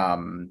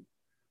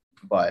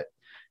 But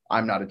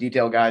I'm not a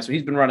detail guy, so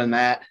he's been running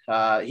that.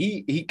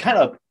 He kind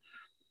of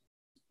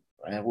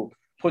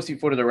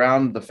pussyfooted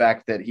around the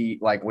fact that he,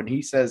 like, when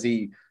he says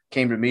he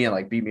came to me and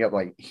like beat me up,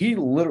 like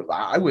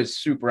I was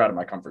super out of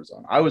my comfort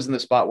zone. I was in the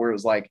spot where it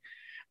was like,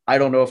 I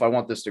don't know if I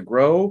want this to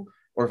grow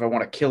or if I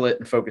want to kill it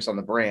and focus on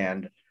the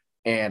brand.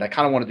 And I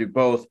kind of want to do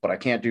both, but I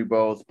can't do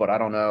both, but I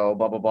don't know,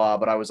 blah, blah, blah.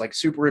 But I was like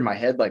super in my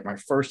head. Like my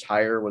first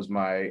hire was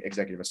my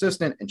executive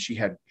assistant and she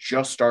had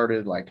just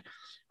started like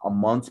a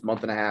month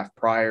and a half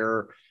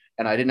prior.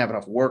 And I didn't have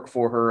enough work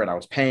for her and I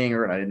was paying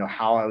her and I didn't know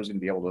how I was going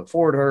to be able to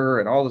afford her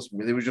and all this.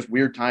 It was just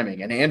weird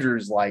timing. And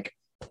Andrew's like,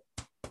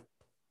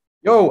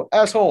 yo,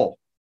 asshole,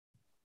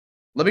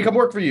 let me come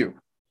work for you.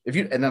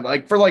 And then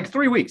like for like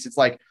 3 weeks, it's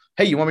like,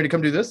 hey, you want me to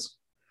come do this?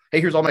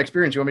 Hey, here's all my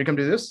experience. You want me to come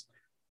do this?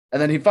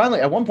 And then he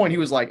finally, at one point he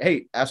was like,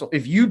 hey, asshole,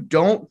 if you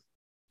don't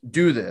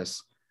do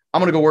this, I'm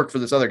going to go work for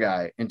this other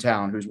guy in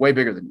town who's way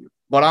bigger than you,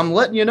 but I'm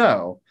letting you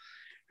know.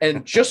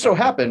 And just so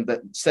happened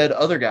that said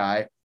other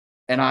guy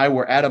and I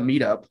were at a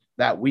meetup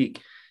that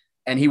week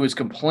and he was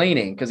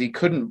complaining because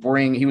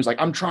he was like,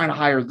 I'm trying to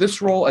hire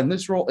this role and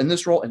this role and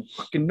this role and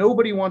fucking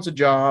nobody wants a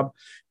job.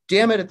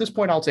 Damn it. At this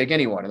point, I'll take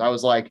anyone. And I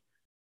was like,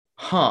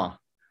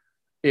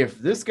 if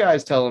this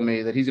guy's telling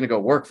me that he's going to go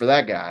work for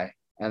that guy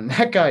and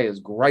that guy is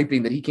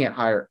griping that he can't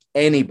hire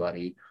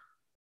anybody,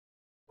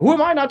 who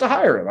am I not to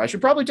hire him? I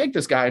should probably take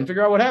this guy and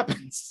figure out what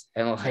happens.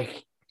 And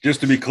like,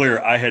 just to be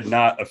clear, I had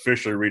not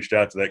officially reached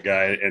out to that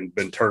guy and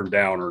been turned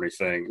down or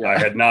anything. Yeah. I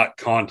had not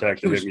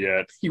contacted him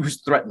yet. He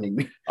was threatening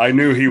me. I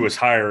knew he was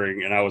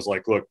hiring and I was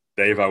like, look,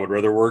 Dave, I would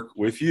rather work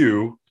with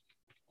you,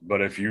 but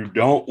if you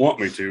don't want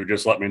me to,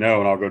 just let me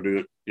know and I'll go do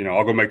it.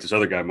 I'll go make this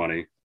other guy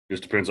money.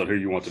 Just depends on who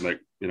you want to make,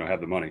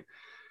 have the money.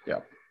 Yeah.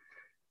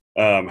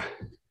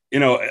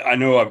 I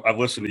know I've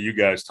listened to you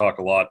guys talk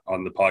a lot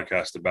on the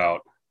podcast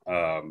about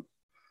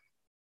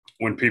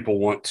when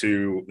people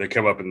they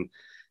come up and,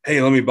 hey,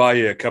 let me buy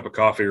you a cup of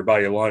coffee or buy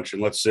you lunch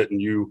and let's sit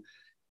and you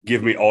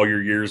give me all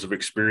your years of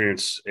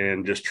experience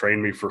and just train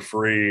me for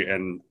free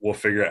and we'll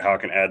figure out how I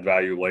can add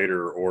value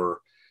later. Or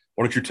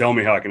why don't you tell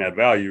me how I can add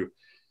value?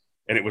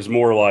 And it was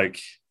more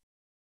like,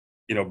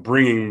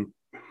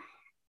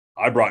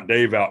 I brought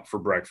Dave out for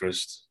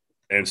breakfast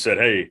and said,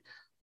 hey,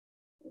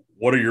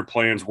 what are your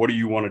plans? What do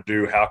you want to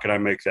do? How can I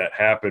make that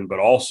happen? But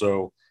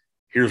also,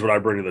 here's what I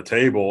bring to the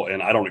table.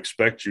 And I don't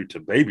expect you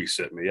to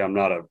babysit me. I'm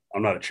not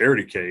a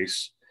charity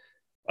case.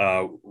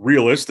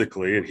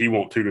 Realistically, and he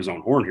won't toot his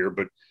own horn here,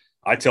 but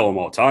I tell him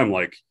all the time,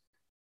 like,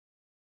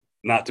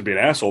 not to be an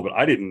asshole, but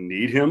I didn't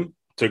need him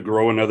to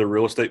grow another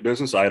real estate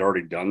business. I had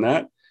already done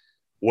that.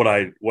 what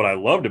I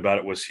loved about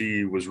it was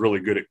he was really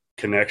good at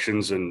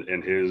connections,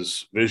 and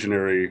his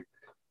visionary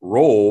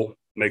role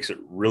makes it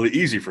really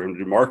easy for him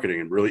to do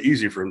marketing and really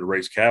easy for him to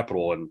raise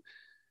capital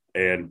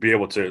and be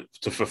able to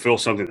fulfill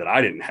something that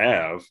I didn't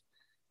have,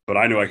 but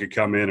I knew I could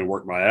come in and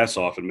work my ass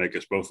off and make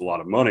us both a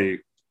lot of money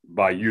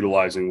by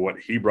utilizing what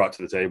he brought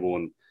to the table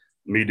and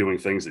me doing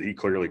things that he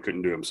clearly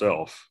couldn't do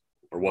himself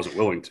or wasn't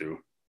willing to.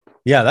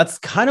 Yeah, that's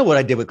kind of what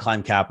I did with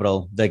Climb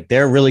Capital. Like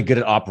they're really good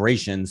at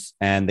operations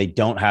and they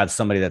don't have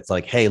somebody that's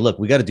like, hey, look,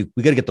 we got to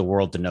get the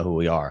world to know who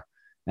we are.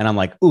 And I'm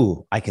like,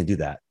 ooh, I can do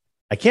that.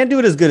 I can't do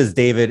it as good as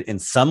David in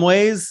some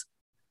ways,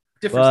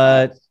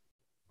 but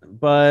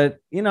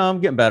you know,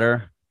 I'm getting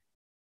better.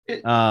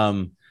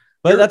 But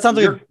that sounds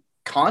like your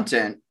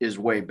content is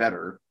way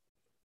better.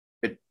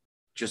 It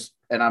just,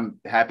 and I'm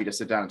happy to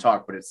sit down and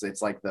talk, but it's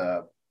like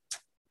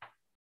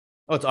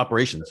it's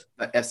operations,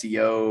 the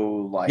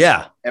SEO, like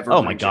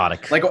oh my god,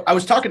 like I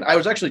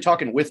was actually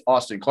talking with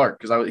Austin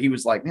Clark because he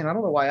was like, man, I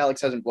don't know why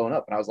Alex hasn't blown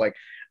up, and I was like,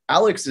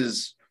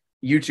 Alex's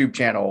YouTube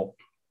channel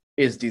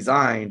is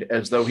designed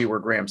as though he were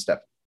Graham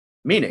Stephan,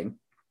 meaning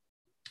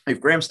if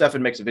Graham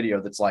Stephan makes a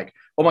video that's like,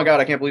 oh my god,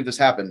 I can't believe this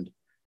happened,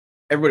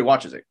 everybody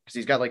watches it because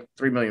he's got like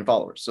 3 million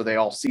followers, so they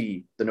all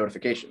see the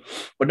notification,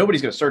 but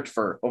nobody's going to search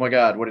for, oh my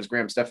god, what is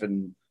Graham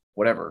Stephan,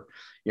 whatever,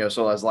 you know.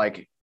 So I was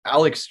like,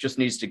 Alex just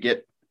needs to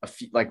get a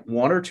few, like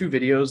 1 or 2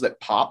 videos that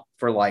pop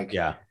for like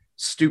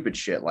stupid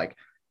shit, like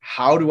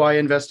how do I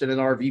invest in an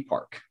RV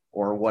park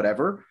or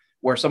whatever,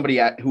 where somebody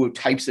who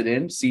types it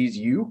in sees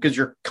you, because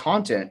your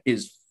content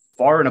is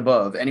far and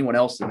above anyone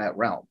else in that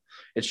realm.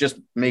 It's just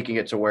making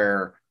it to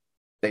where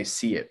they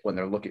see it when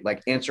they're looking,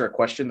 like answer a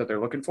question that they're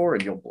looking for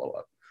and you'll blow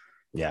up.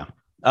 Yeah.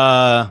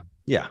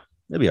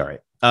 It'll be all right.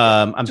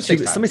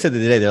 Somebody said the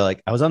other day, they're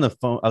like, I was on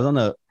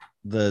the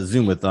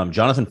Zoom with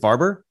Jonathan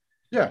Farber.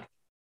 Yeah.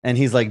 And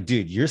he's like,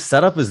 dude, your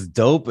setup is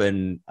dope.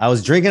 And I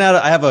was drinking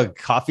I have a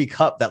coffee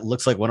cup that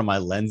looks like one of my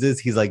lenses.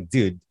 He's like,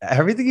 dude,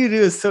 everything you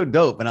do is so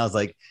dope. And I was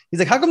like, he's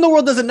like, how come the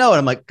world doesn't know? And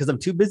I'm like, because I'm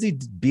too busy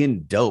being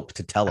dope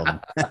to tell them.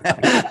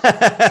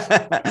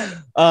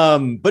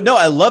 But no,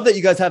 I love that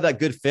you guys have that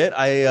good fit.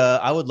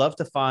 I would love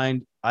to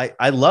find,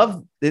 I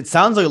love, it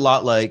sounds like a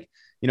lot like,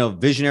 you know,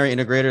 visionary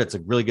integrator. It's a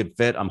really good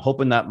fit. I'm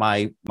hoping that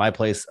my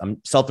place, I'm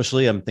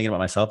thinking about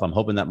myself. I'm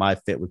hoping that my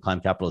fit with Climb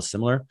Capital is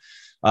similar.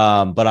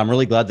 But I'm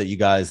really glad that you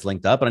guys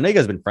linked up, and I know you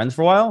guys have been friends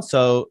for a while.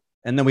 So,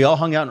 and then we all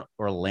hung out in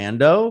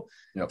Orlando.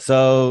 Yep.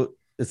 So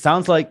it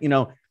sounds like, you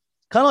know,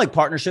 kind of like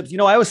partnerships, you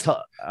know, I always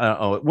tell,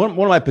 one of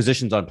my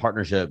positions on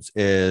partnerships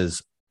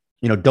is,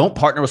 you know, don't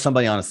partner with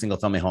somebody on a single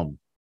family home.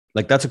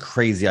 Like that's a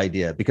crazy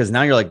idea, because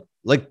now you're like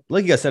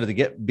you guys said at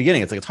the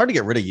beginning, it's like, it's hard to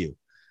get rid of you.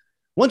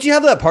 Once you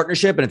have that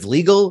partnership and it's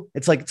legal,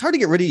 it's like, it's hard to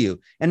get rid of you.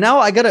 And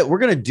now we're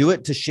going to do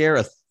it to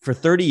share for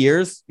 30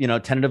 years, you know,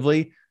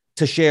 tentatively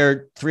to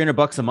share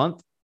 $300 a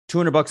month,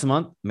 $200 a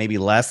month, maybe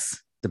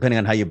less, depending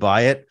on how you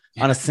buy it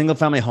on a single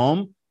family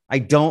home. I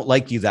don't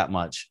like you that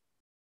much.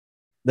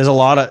 There's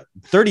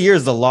 30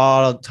 years is a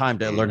lot of time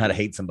to learn how to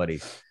hate somebody,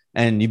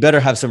 and you better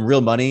have some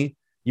real money.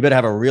 You better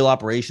have a real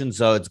operation.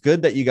 So it's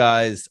good that you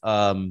guys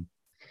kind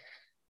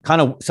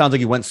of sounds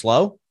like you went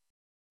slow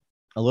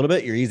a little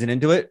bit. You're easing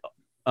into it.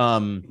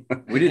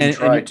 We didn't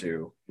try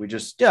to. We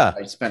just,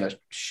 I spent a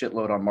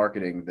shitload on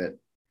marketing that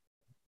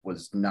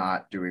was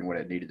not doing what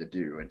it needed to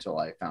do until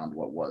I found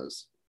what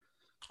was.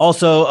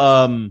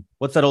 Also,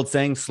 what's that old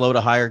saying? Slow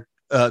to hire,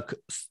 quick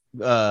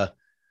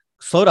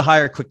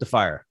to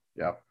fire.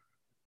 Yeah.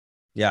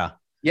 Yeah.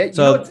 Yeah. You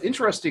know, it's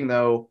interesting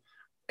though.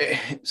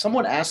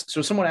 Someone asked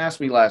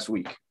me last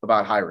week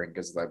about hiring,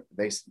 because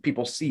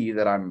people see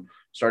that I'm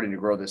starting to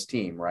grow this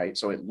team, right?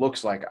 So it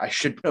looks like I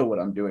should know what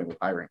I'm doing with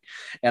hiring.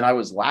 And I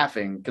was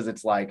laughing because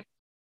it's like,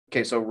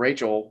 okay, so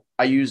Rachel,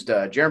 I used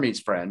Jeremy's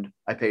friend.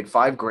 I paid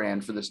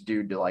 $5,000 for this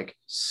dude to like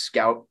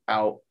scout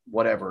out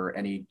whatever.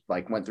 And he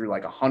like went through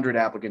like 100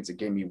 applicants and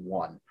gave me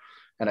one.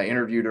 And I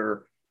interviewed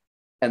her.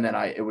 And then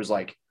it was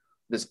like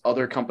this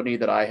other company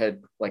that I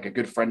had, like a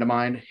good friend of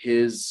mine,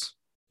 his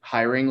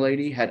hiring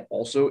lady had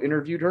also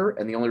interviewed her.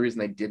 And the only reason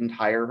they didn't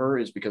hire her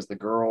is because the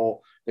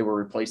girl they were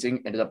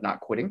replacing ended up not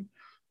quitting.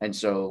 And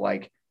so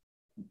like,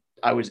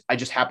 I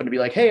just happened to be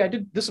like, hey,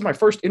 this is my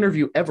first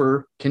interview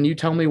ever. Can you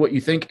tell me what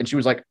you think? And she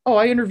was like, oh,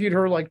 I interviewed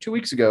her like 2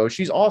 weeks ago.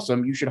 She's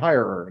awesome. You should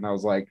hire her. And I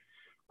was like,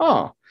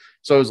 oh,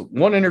 so it was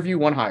one interview,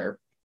 one hire.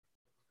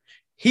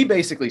 He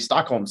basically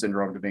Stockholm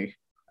syndrome to me.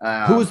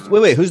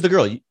 Who's the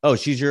girl? Oh,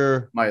 she's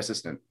my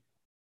assistant.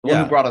 The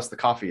one who brought us the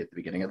coffee at the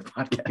beginning of the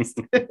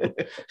podcast.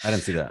 I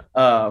didn't see that.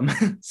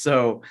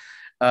 So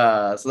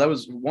that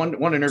was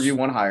one interview,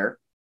 one hire.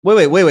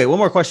 Wait. One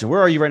more question.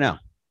 Where are you right now?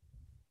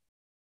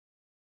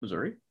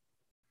 Missouri.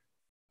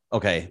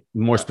 Okay.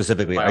 More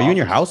specifically, are you in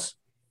your house?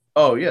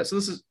 Oh yeah. So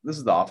this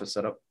is the office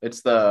setup.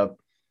 It's the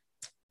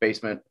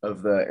basement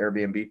of the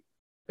Airbnb.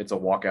 It's a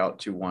walkout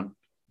 2-1.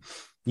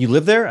 You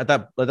live there at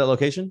that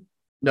location?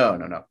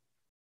 No.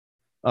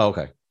 Oh,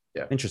 okay.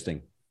 Yeah.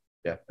 Interesting.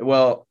 Yeah.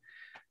 Well,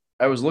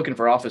 I was looking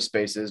for office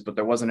spaces, but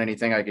there wasn't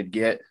anything I could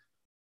get.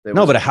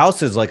 But a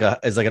house is like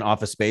an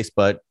office space,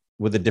 but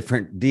with a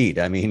different deed.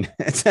 I mean,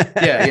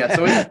 yeah.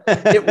 So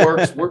it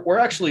works. We're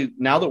actually,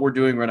 now that we're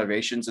doing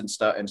renovations and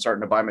stuff and starting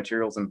to buy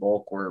materials in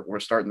bulk, we're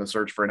starting the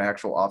search for an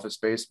actual office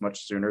space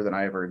much sooner than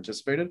I ever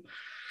anticipated,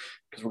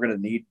 because we're going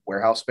to need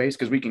warehouse space.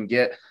 Because we can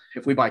get,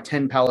 if we buy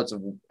 10 pallets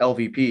of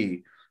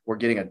LVP, we're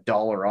getting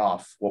 $1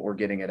 off what we're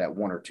getting it at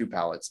 1 or 2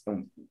 pallets.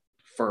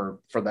 For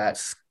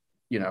that,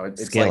 you know,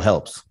 it's scale like,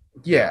 helps.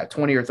 Yeah,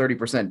 20 or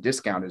 30%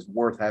 discount is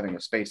worth having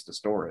a space to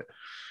store it.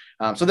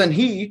 So then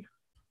he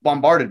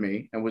bombarded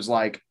me and was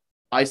like,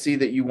 I see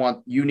that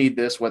you need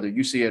this, whether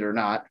you see it or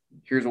not.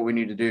 Here's what we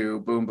need to do.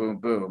 Boom, boom,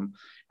 boom.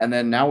 And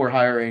then now we're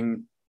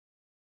hiring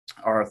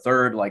our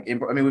third,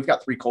 we've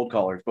got 3 cold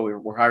callers, but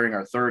we're hiring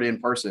our third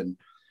in person.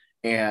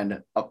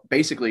 And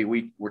basically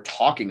we were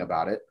talking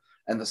about it.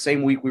 And the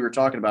same week we were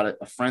talking about it,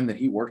 a friend that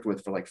he worked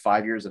with for like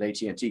 5 years at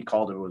AT&T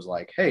called and was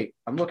like, hey,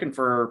 I'm looking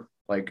for,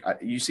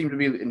 you seem to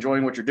be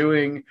enjoying what you're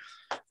doing.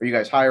 Are you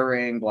guys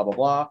hiring? Blah, blah,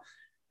 blah.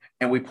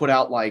 And we put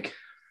out like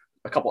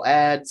a couple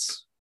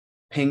ads,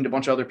 pinged a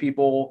bunch of other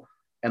people,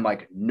 and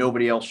like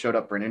nobody else showed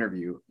up for an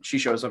interview. She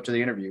shows up to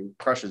the interview,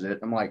 crushes it.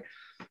 I'm like,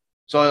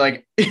 so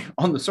like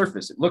on the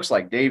surface, it looks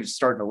like Dave's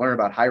starting to learn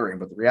about hiring,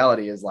 but the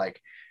reality is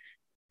like,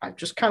 I've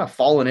just kind of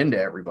fallen into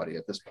everybody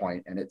at this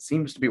point, and it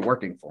seems to be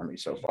working for me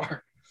so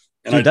far.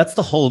 Dude, that's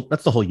the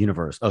whole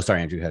universe. Oh,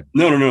 sorry, Andrew, go ahead.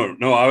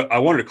 No. I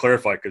wanted to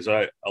clarify, because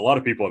a lot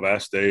of people have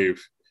asked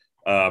Dave,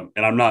 and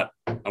I want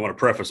to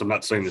preface, I'm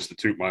not saying this to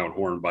toot my own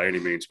horn by any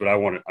means, but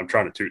I'm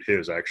trying to toot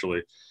his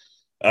actually.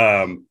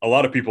 A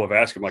lot of people have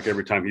asked him, like,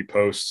 every time he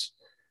posts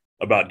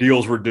about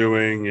deals we're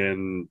doing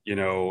and,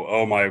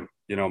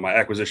 my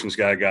acquisitions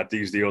guy got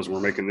these deals and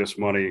we're making this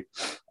money.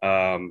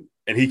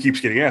 And he keeps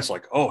getting asked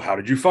like, oh, how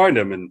did you find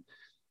them? And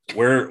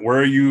where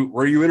are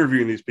you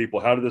interviewing these people?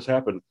 How did this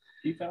happen?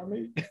 He found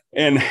me.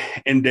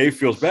 And Dave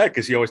feels bad,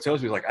 because he always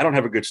tells me, like, I don't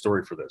have a good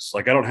story for this.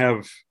 Like, I don't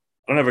have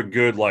a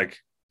good, like,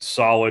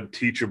 solid,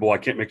 teachable, I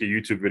can't make a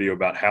YouTube video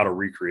about how to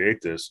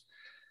recreate this.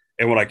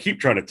 And what I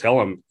keep trying to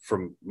tell him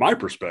from my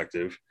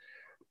perspective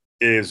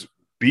is,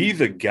 be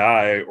the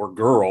guy or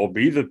girl,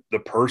 be the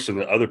person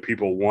that other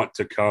people want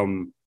to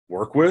come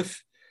work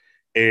with.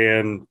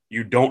 And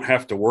you don't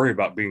have to worry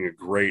about being a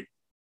great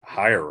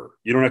hirer.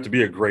 You don't have to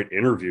be a great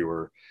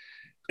interviewer.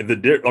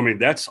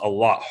 That's a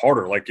lot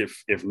harder. Like,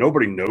 if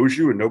nobody knows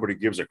you and nobody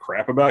gives a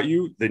crap about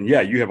you, then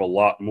yeah, you have a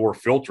lot more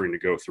filtering to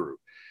go through.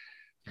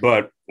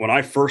 But when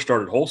I first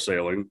started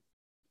wholesaling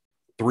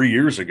 3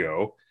 years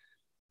ago,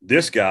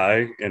 this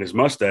guy and his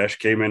mustache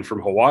came in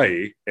from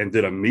Hawaii and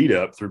did a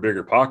meetup through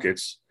Bigger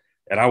Pockets.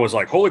 And I was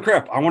like, holy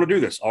crap, I want to do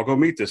this. I'll go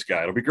meet this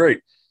guy. It'll be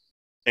great.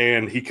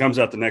 And he comes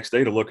out the next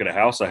day to look at a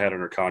house I had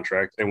under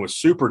contract and was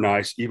super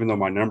nice, even though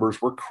my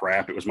numbers were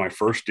crap. It was my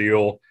first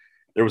deal.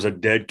 There was a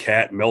dead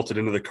cat melted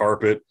into the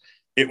carpet.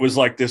 It was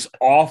like this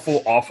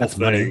awful That's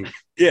thing. Funny.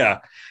 Yeah.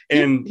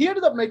 And he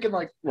ended up making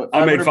like, what,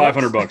 I made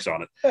 $500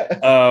 on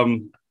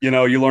it.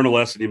 You learn a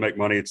lesson, you make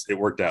money. It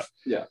worked out.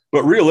 Yeah.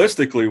 But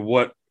realistically,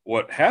 what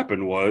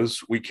happened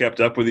was we kept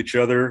up with each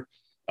other.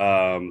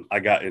 I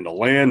got into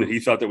land and he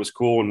thought that was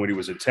cool. And when he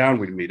was in town,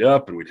 we'd meet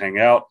up and we'd hang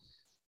out.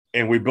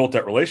 And we built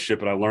that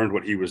relationship, and I learned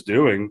what he was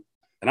doing.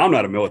 And I'm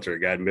not a military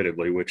guy,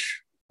 admittedly,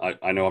 which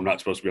I know I'm not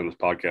supposed to be on this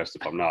podcast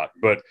if I'm not.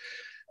 But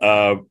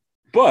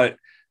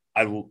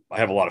I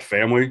have a lot of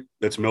family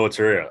that's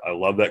military. I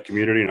love that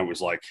community. And I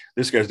was like,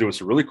 this guy's doing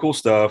some really cool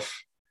stuff.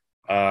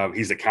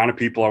 He's the kind of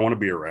people I want to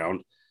be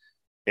around.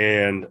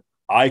 And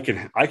I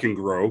can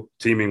grow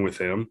teaming with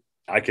him.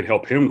 I can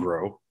help him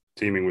grow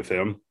teaming with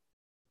him.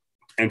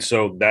 And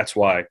so that's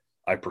why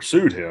I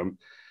pursued him.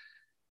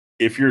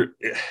 If you're,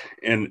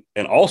 and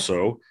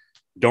also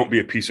don't be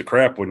a piece of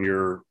crap when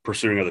you're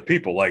pursuing other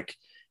people. Like,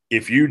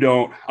 if you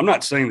don't, I'm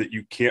not saying that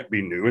you can't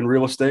be new in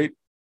real estate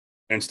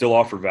and still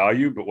offer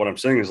value, but what I'm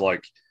saying is,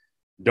 like,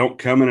 don't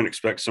come in and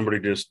expect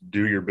somebody to just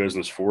do your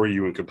business for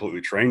you and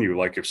completely train you.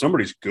 Like, if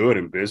somebody's good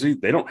and busy,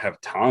 they don't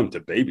have time to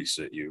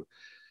babysit you.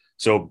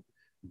 So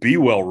be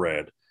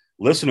well-read,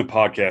 listen to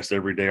podcasts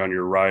every day on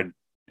your ride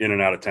in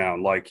and out of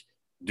town. Like,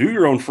 do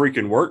your own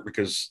freaking work,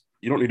 because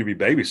you don't need to be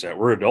babysat.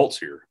 We're adults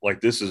here. Like,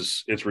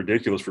 it's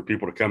ridiculous for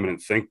people to come in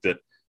and think that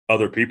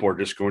other people are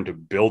just going to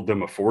build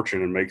them a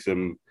fortune and make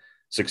them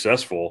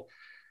successful.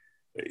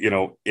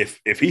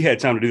 If he had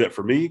time to do that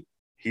for me,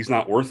 he's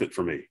not worth it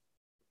for me.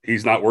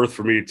 He's not worth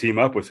for me to team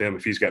up with him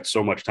if he's got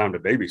so much time to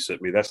babysit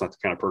me. That's not the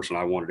kind of person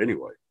I wanted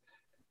anyway.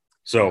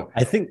 So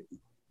I think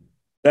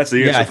that's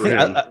the answer for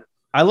him.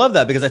 I love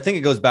that, because I think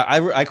it goes back.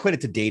 I equate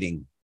it to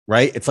dating,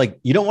 right? It's like,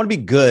 you don't want to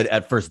be good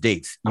at first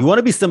dates. You want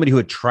to be somebody who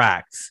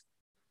attracts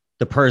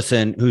the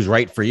person who's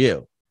right for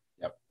you.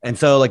 Yep. And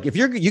so, like, if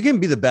you can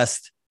be the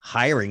best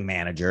hiring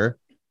manager,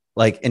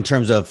 like in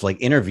terms of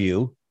like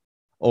interview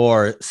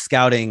or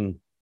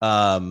scouting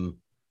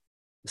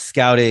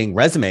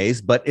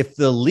resumes, but if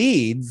the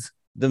leads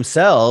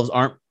themselves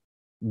aren't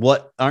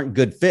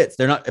good fits,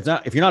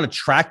 if you're not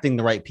attracting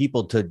the right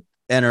people to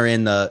enter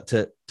in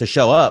to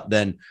show up,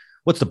 then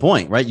what's the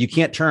point, right? You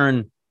can't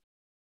turn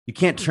you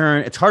can't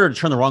turn, it's harder to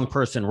turn the wrong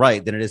person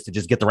right than it is to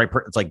just get the right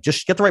person. It's like,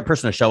 just get the right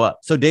person to show up.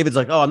 So David's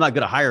like, oh, I'm not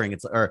good at hiring.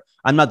 Or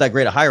I'm not that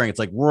great at hiring. It's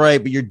like,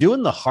 right. But you're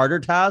doing the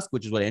harder task,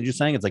 which is what Andrew's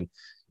saying. It's like,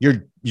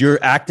 you're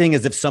acting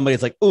as if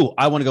somebody's like, oh,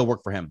 I want to go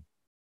work for him.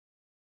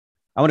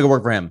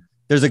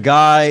 There's a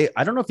guy,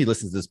 I don't know if he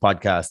listens to this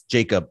podcast,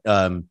 Jacob.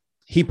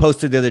 He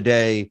posted the other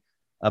day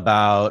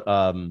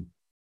about,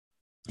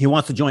 he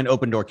wants to join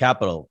Open Door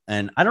Capital.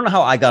 And I don't know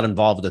how I got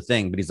involved with the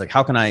thing, but he's like,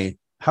 how can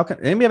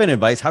anybody have any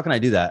advice? How can I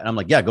do that? And I'm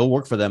like, yeah, go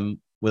work for them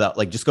without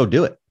just go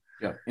do it.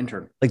 Yeah.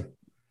 Intern. Like,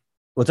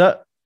 what's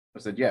that? I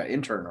said, yeah,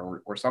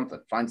 intern or something.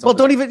 Find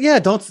something. Well,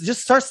 don't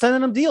just start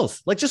sending them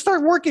deals. Just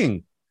start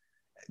working.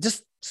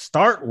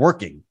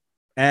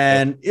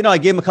 And, I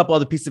gave him a couple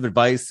other pieces of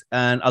advice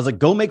and I was like,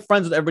 go make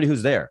friends with everybody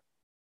who's there.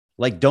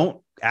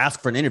 Don't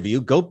ask for an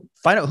interview, go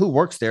find out who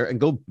works there and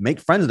go make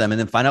friends with them and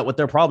then find out what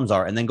their problems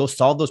are and then go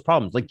solve those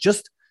problems.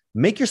 Just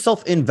make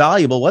yourself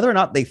invaluable, whether or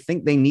not they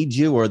think they need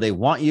you or they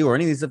want you or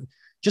any of these stuff.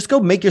 Just go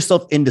make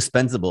yourself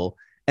indispensable.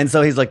 And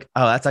so he's like,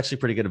 oh, that's actually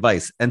pretty good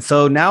advice. And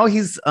so now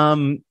he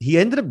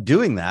ended up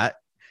doing that.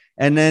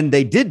 And then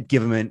they did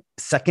give him a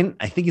second.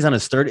 I think he's on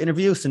his third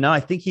interview. So now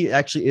I think he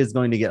actually is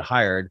going to get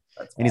hired.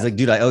 That's and he's like,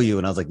 dude, I owe you.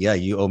 And I was like, yeah,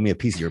 you owe me a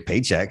piece of your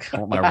paycheck. I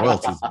want my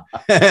royalties.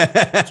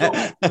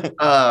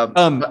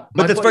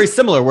 But that's very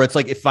similar where it's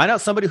like, if find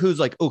out somebody who's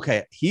like,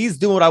 okay, he's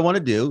doing what I want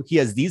to do. He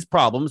has these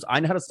problems. I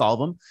know how to solve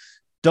them.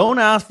 Don't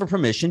ask for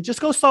permission.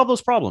 Just go solve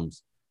those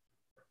problems.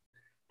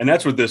 And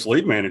that's what this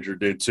lead manager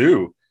did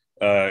too.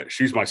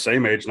 She's my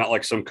same age, not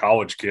like some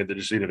college kid that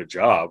just needed a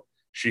job.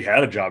 She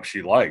had a job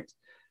she liked,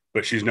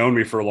 but she's known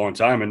me for a long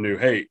time and knew,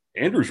 hey,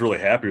 Andrew's really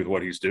happy with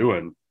what he's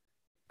doing.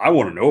 I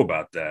want to know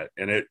about that.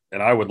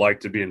 And I would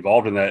like to be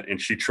involved in that.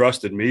 And she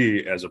trusted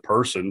me as a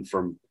person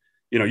from,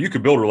 you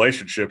could build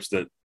relationships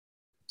that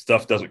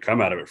stuff doesn't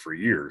come out of it for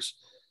years.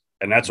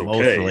 And that's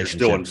okay. You're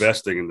still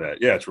investing in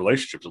that. Yeah, it's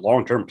relationships.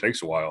 Long-term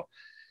takes a while.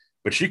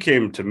 But she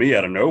came to me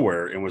out of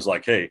nowhere and was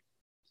like, hey,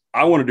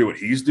 I want to do what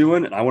he's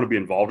doing. And I want to be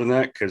involved in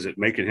that because it's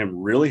making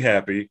him really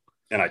happy.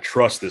 And I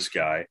trust this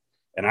guy.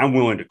 And I'm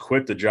willing to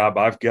quit the job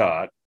I've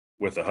got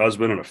with a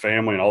husband and a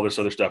family and all this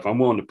other stuff. I'm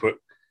willing to put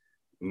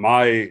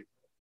my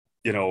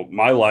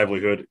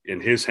livelihood in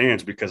his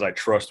hands because I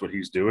trust what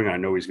he's doing. I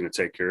know he's going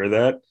to take care of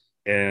that.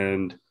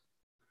 And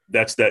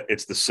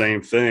it's the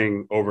same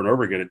thing over and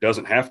over again. It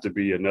doesn't have to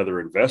be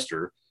another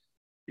investor.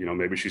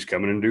 Maybe she's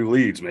coming in to do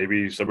leads.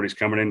 Maybe somebody's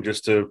coming in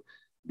just to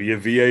be a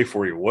VA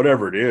for you,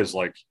 whatever it is.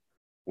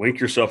 Link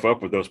yourself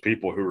up with those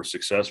people who are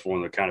successful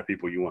and the kind of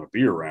people you want to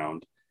be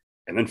around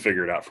and then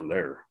figure it out from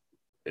there.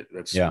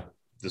 That's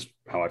just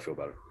how I feel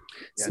about it.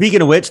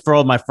 Speaking of which, for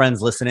all my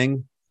friends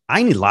listening,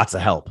 I need lots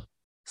of help.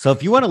 So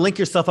if you want to link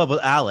yourself up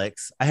with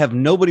Alex, I have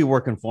nobody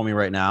working for me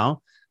right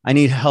now. I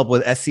need help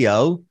with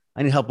SEO.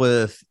 I need help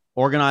with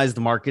organized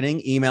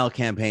marketing, email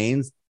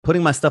campaigns,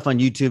 putting my stuff on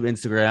YouTube,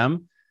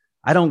 Instagram.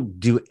 I don't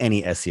do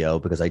any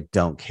SEO because I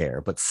don't care,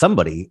 but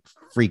somebody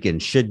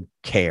freaking should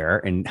care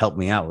and help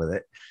me out with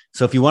it.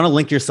 So if you want to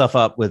link yourself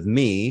up with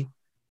me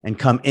and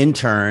come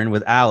intern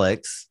with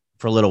Alex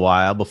for a little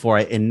while before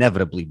I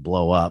inevitably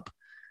blow up,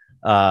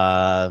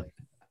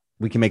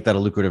 we can make that a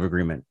lucrative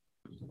agreement.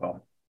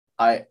 Well,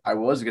 I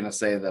was going to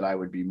say that I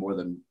would be more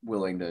than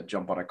willing to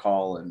jump on a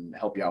call and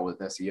help you out with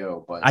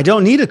SEO, but I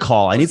don't need a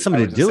call. I need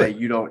somebody to do it.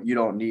 You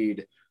don't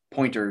need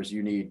pointers.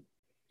 You need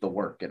the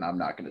work, and I'm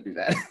not going to do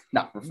that.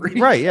 Not for free.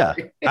 Right. Yeah.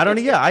 I don't.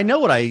 Yeah. I know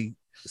what I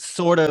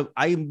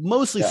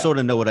mostly sort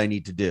of know what I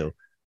need to do.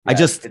 Yeah,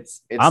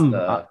 it's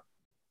the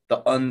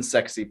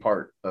unsexy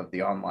part of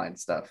the online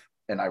stuff.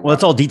 And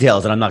it's all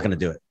details and I'm not going to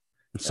do it.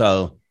 Yeah.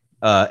 So,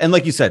 and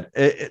like you said,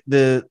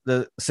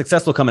 the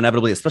success will come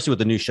inevitably, especially with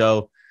the new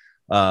show.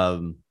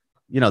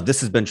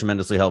 This has been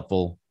tremendously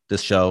helpful,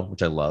 this show,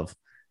 which I love.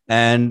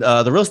 And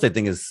the real estate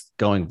thing is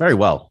going very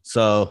well.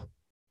 So,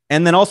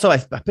 and then also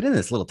I've been in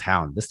this little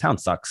town. This town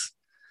sucks.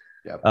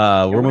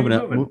 Yeah. We're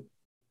moving.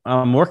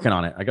 I'm working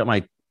on it.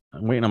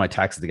 I'm waiting on my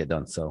taxes to get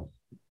done. So,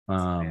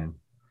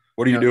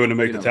 what are you doing to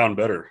make the town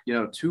better?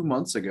 2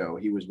 months ago,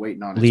 he was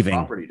waiting on his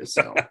property to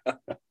sell.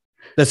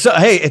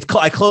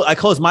 I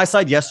closed my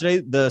side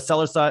yesterday. The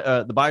seller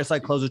side, the buyer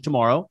side closes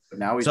tomorrow. But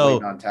now he's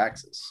waiting on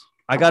taxes.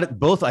 I got it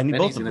both. I need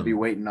both. He's going to be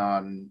waiting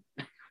on.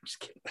 I'm just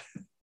kidding.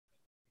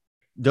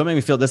 Don't make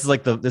me feel this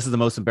is the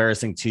most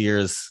embarrassing 2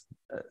 years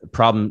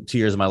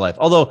of my life.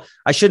 Although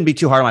I shouldn't be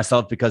too hard on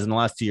myself because in the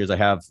last 2 years I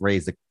have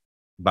raised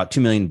about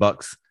 $2 million.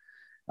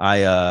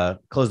 I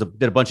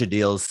did a bunch of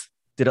deals.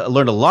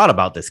 Learned a lot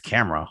about this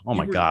camera. Oh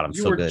my God, I'm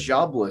so good. You were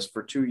jobless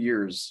for 2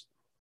 years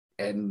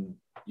and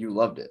you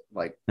loved it.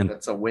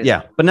 That's a win.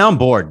 Yeah, but now I'm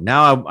bored.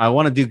 Now I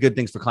want to do good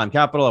things for Climb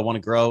Capital. I want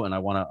to grow and I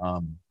want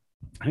to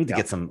I need to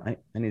get some I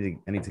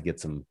need to get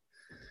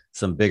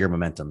some bigger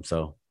momentum.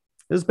 So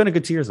it's been a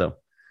good 2 years though.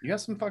 You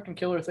got some fucking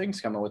killer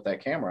things coming with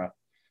that camera.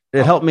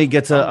 It helped me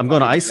get to I'm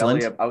going to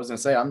Iceland. I was gonna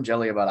say I'm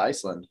jelly about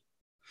Iceland.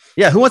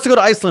 Yeah, who wants to go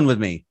to Iceland with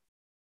me?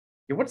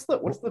 Yeah, what's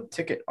the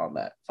ticket on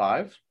that?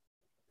 5?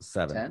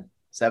 7? 10?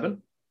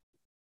 7?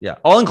 Yeah.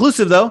 All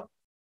inclusive though.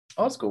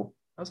 Oh, that's cool.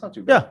 That's not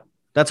too bad. Yeah.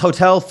 That's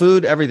hotel,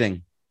 food,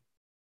 everything.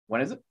 When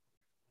is it?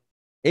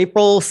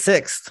 April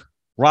 6th.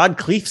 Rod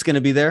Cleef's going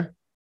to be there.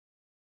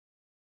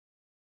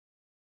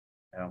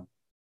 I don't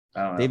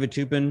know. David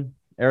Tupin,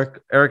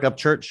 Eric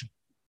Upchurch.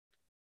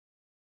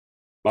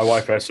 My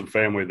wife has some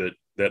family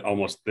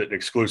that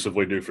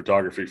exclusively do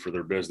photography for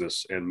their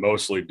business and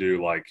mostly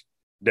do like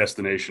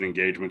destination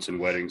engagements and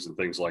weddings and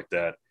things like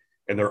that.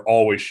 And they're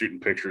always shooting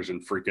pictures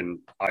in freaking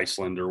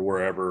Iceland or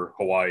wherever,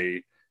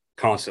 Hawaii,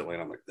 constantly.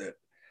 And I'm like, that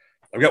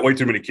I've got way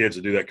too many kids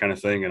to do that kind of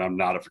thing. And I'm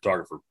not a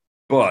photographer,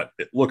 but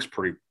it looks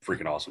pretty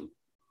freaking awesome.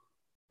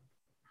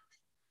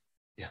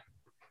 Yeah.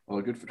 Well,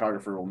 a good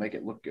photographer will make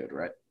it look good,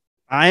 right?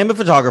 I am a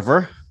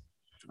photographer.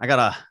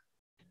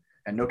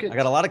 And no kids. I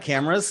got a lot of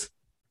cameras.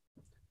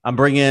 I'm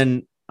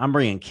bringing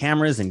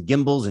cameras and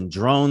gimbals and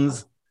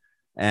drones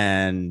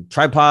and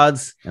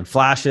tripods and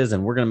flashes,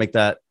 and we're gonna make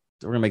that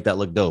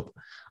look dope.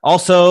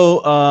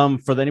 Also,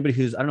 for anybody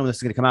who's, I don't know when this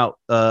is gonna come out,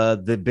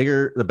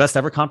 the Best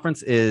Ever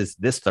conference is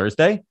this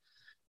Thursday,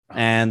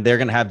 and they're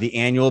gonna have the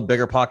annual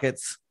Bigger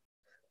Pockets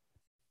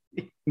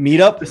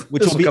meetup,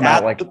 which will be come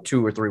out like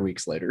 2 or 3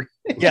 weeks later.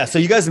 Yeah, so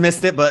you guys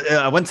missed it, but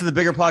I went to the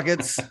Bigger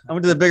Pockets.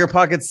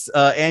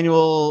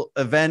 Annual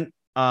event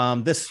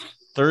this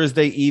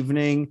Thursday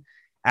evening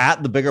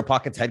at the Bigger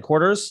Pockets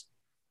headquarters,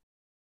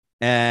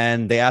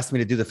 and they asked me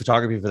to do the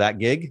photography for that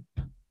gig.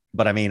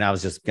 But I mean, I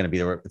was just going to be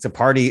there. It's a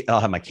party. I'll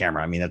have my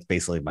camera. I mean, that's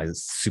basically my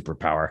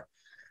superpower.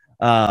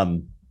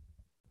 And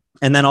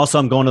then also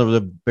I'm going to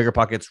the Bigger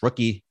Pockets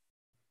rookie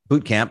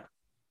boot camp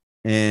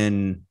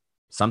in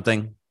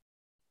something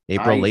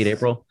April, Nice. late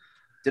April.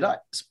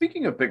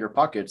 Speaking of Bigger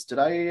Pockets,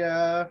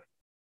 I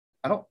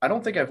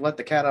don't think I've let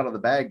the cat out of the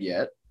bag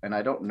yet. And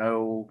I don't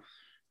know,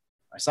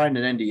 I signed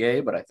an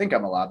NDA, but I think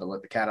I'm allowed to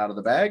let the cat out of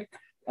the bag.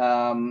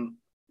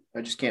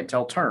 I just can't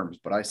tell terms,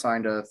 but I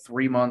signed a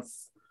 3-month,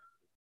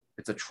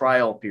 it's a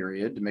trial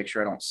period to make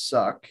sure I don't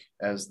suck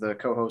as the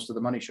co-host of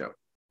the Money Show.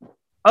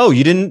 Oh,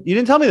 you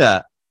didn't tell me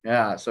that.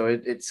 Yeah. So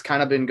it's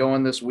kind of been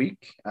going this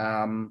week.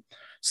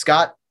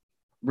 Scott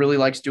really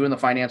likes doing the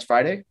Finance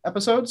Friday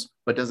episodes,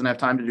 but doesn't have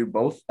time to do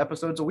both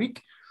episodes a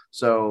week.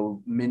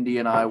 So Mindy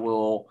and I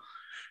will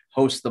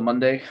host the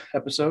Monday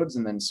episodes,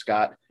 and then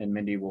Scott and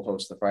Mindy will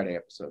host the Friday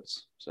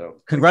episodes.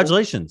 So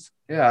Congratulations.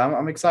 yeah,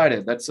 I'm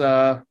excited. That's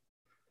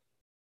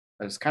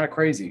kind of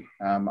crazy.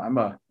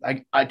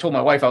 I told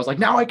my wife, I was like,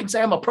 now I can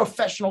say I'm a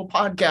professional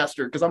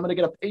podcaster because I'm going to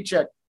get a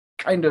paycheck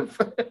kind of.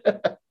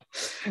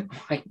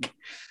 Like,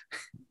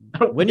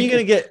 When are you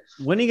gonna get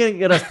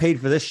us paid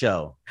for this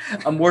show?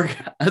 I'm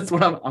working. That's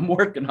what I'm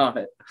working on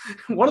it.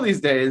 One of these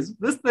days,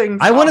 this thing.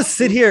 I want to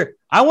sit here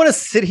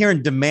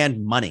and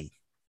demand money.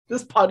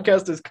 This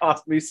podcast has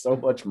cost me so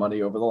much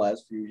money over the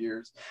last few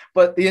years,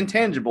 but the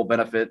intangible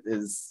benefit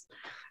is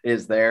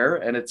there,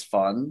 and it's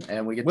fun,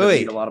 and we get to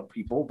meet a lot of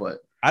people. But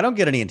I don't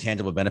get any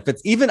intangible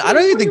benefits. I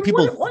don't even think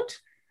people. What?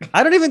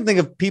 I don't even think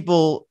if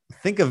people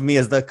think of me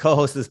as the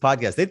co-host of this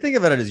podcast. They think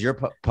of it as your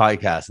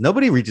podcast.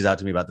 Nobody reaches out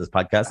to me about this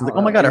podcast. It's like,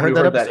 oh my God, I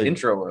heard that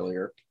intro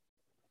earlier.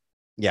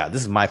 Yeah,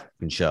 this is my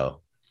fucking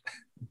show.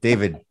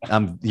 David,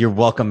 you're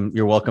welcome.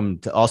 You're welcome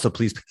to also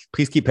please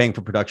keep paying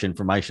for production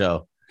for my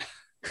show.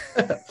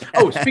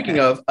 Oh, speaking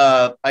of,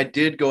 I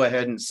did go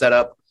ahead and set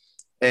up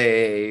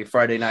a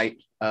Friday night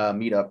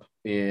meetup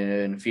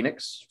in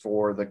Phoenix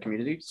for the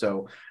community.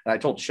 So, and I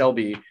told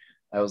Shelby,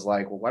 I was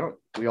like, well, why don't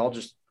we all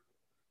just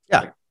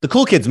the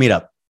cool kids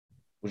meetup.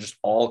 We'll just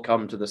all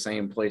come to the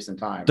same place and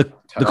time. The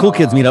cool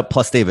kids meetup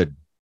plus David.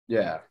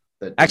 Yeah.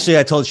 Actually,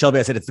 I told Shelby,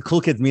 I said it's the cool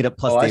kids meetup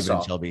plus David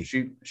and Shelby.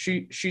 She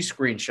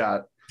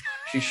screenshot.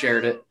 She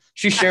shared it.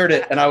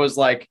 And I was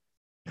like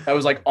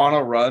on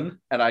a run,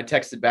 and I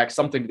texted back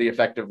something to the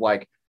effect of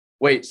like,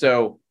 wait,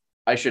 so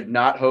I should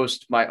not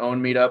host my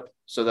own meetup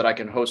so that I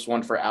can host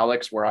one for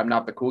Alex where I'm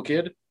not the cool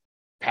kid?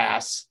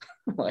 Pass.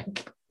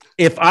 Like,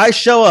 if I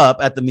show up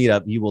at the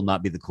meetup, you will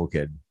not be the cool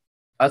kid.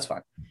 That's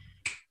fine.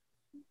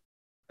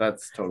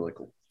 That's totally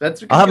cool.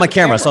 I'll have my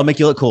camera, so I'll make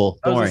you look cool.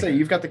 Don't worry. Say,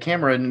 you've got the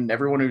camera, and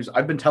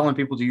I've been telling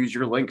people to use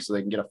your link so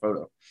they can get a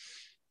photo.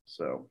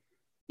 So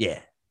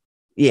yeah.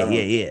 I don't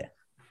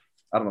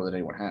know that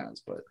anyone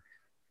has, but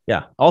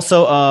yeah.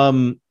 Also,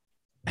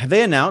 have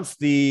they announced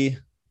the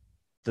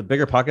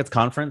Bigger Pockets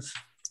conference?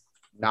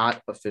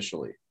 Not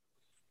officially,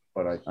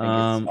 but I think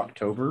it's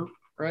October,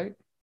 right?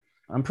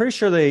 I'm pretty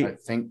sure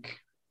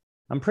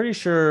I'm pretty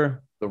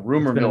sure the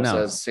rumor mill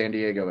says San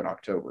Diego in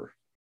October.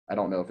 I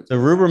don't know if it's the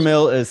rumor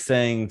mill is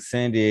saying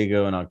San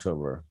Diego in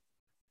October.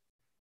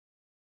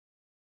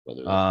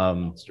 Whether that's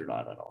announced or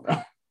not, I don't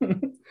know.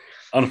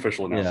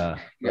 Unofficial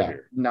announcement. Yeah,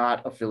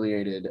 not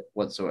affiliated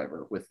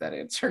whatsoever with that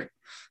answer.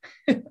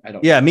 I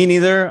don't. Yeah, me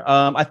neither.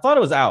 I thought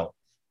it was out.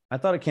 I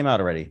thought it came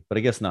out already, but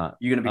I guess not.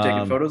 You gonna be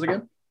taking photos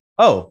again?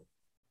 Oh,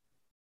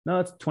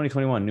 no, it's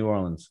 2021, New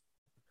Orleans.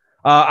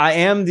 I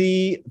am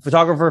the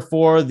photographer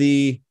for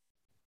the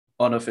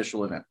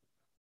unofficial event.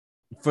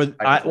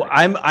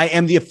 I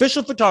am the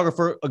official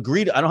photographer.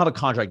 Agreed. I don't have a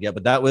contract yet,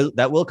 but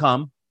that will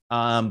come.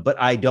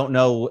 But I don't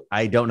know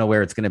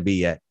where it's going to be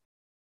yet.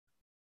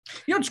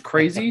 You know, it's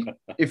crazy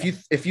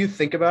if you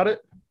think about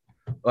it.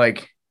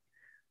 Like,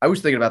 I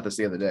was thinking about this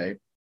the other day.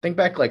 think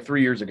back like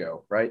 3 years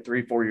ago, right?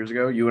 4 years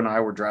ago, you and I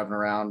were driving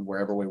around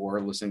wherever we were,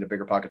 listening to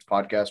Bigger Pockets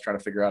podcast, trying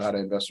to figure out how to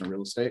invest in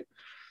real estate.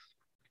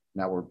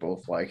 Now we're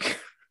both like,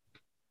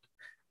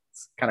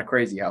 it's kind of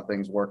crazy how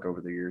things work over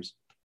the years.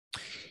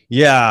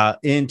 Yeah.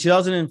 In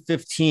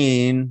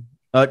 2016,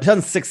 I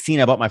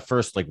bought my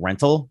first like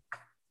rental.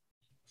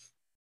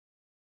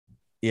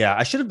 Yeah,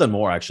 I should have done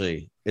more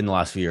actually in the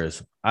last few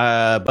years.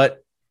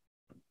 But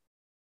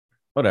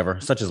whatever,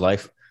 such is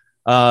life.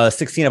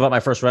 16, I bought my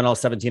first rental.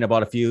 17, I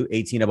bought a few.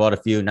 18, I bought a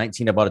few.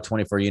 19, I bought a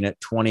 24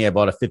 unit. 20, I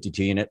bought a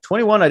 52 unit.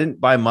 21, I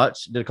didn't buy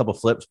much. Did a couple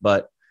flips,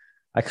 but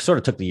I sort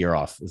of took the year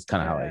off. It's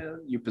kind of how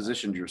you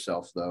positioned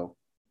yourself though.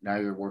 Now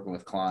you're working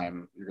with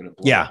Climb. You're going to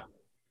Yeah,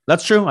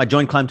 that's true. I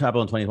joined Climb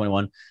Capital in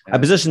 2021. Yeah. I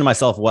positioned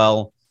myself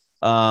well.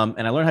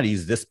 And I learned how to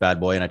use this bad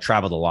boy, and I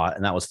traveled a lot,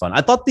 and that was fun.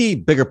 I thought the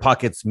Bigger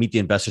Pockets Meet the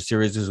Investor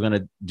series was going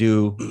to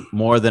do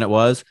more than it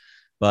was,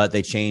 but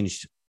they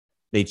changed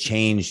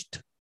who's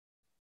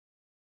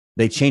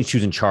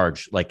in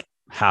charge like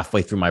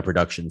halfway through my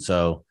production.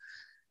 So,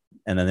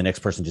 and then the next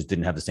person just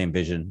didn't have the same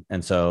vision.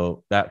 And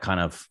so that kind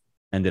of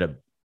ended up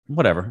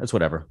whatever. It's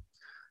whatever.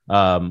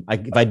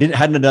 If I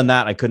hadn't done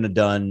that, I couldn't have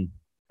done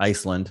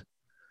Iceland.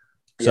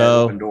 Yeah, so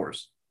it opened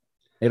doors.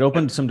 It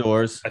opened some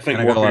doors. I think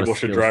more people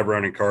should drive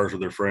around in cars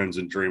with their friends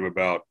and dream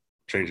about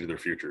changing their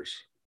futures.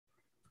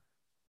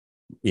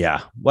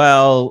 Yeah.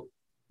 Well,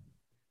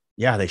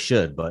 yeah, they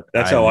should, but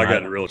that's how I got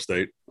into real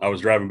estate. I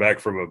was driving back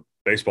from a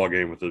baseball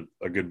game with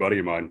a good buddy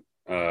of mine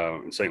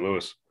in St.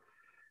 Louis.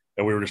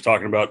 And we were just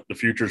talking about the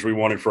futures we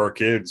wanted for our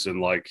kids and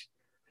like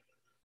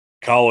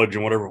college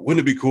and whatever.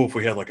 Wouldn't it be cool if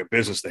we had like a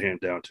business to hand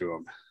down to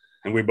them?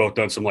 And we both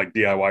done some like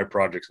DIY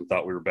projects and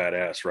thought we were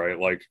badass, right?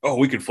 Like, oh,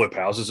 we could flip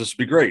houses. This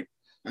would be great.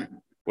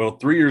 Well,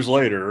 3 years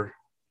later,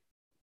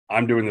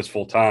 I'm doing this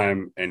full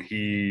time and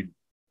he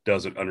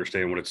doesn't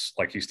understand what it's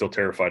like. He's still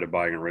terrified of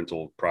buying a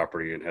rental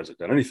property and hasn't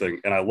done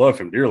anything. And I love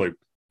him dearly.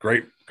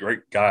 Great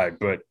guy.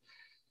 But,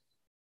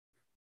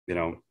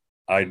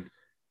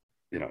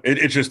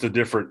 it's just a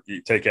different,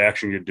 you take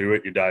action, you do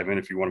it, you dive in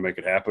if you want to make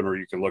it happen, or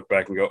you can look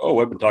back and go, oh,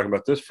 I've been talking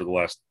about this for the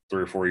last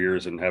 3 or 4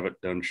 years and haven't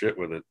done shit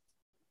with it.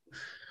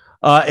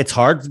 It's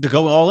hard to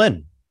go all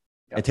in.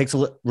 Yep. It takes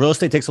real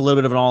estate takes a little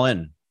bit of an all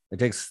in. It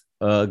takes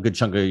a good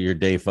chunk of your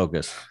day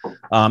focus.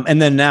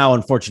 And then now,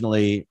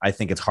 unfortunately, I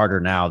think it's harder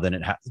now than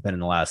it has been in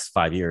the last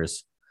 5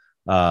 years.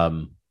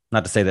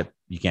 Not to say that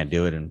you can't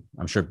do it. And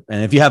I'm sure,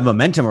 and if you have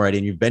momentum already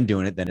and you've been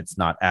doing it, then it's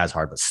not as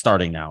hard, but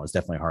starting now is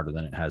definitely harder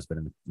than it has been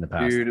in the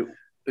past. Dude,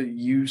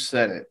 you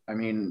said it. I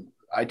mean,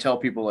 I tell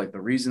people like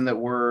the reason that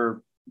we're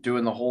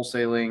doing the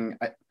wholesaling,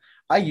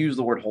 I use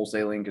the word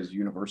wholesaling because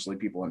universally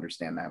people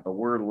understand that, but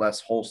we're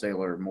less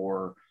wholesaler,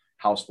 more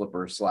house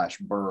flipper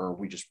 / burr.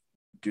 We just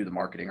do the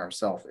marketing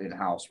ourselves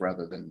in-house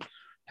rather than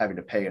having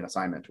to pay an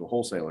assignment to a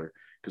wholesaler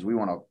because we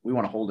want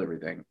to hold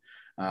everything.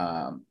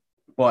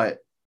 But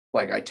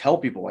like I tell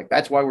people, like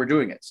that's why we're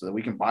doing it, so that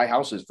we can buy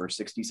houses for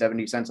 60,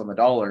 70 cents on the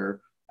dollar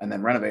and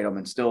then renovate them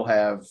and still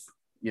have,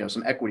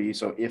 some equity.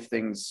 So if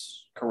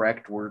things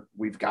correct,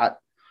 we've got,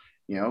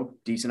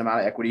 decent amount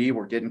of equity,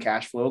 we're getting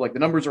cash flow, like the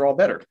numbers are all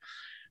better.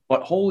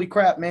 But holy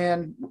crap,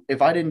 man,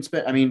 if I didn't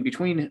spend,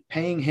 between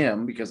paying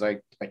him, because I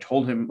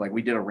told him like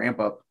we did a ramp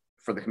up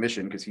for the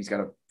commission because he's got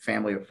a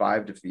family of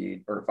 5 to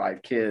feed or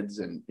 5 kids.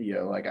 And,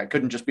 like I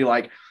couldn't just be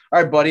like,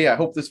 all right, buddy, I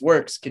hope this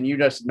works. Can you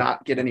just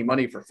not get any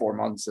money for 4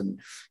 months and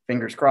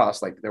fingers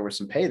crossed? Like there was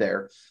some pay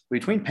there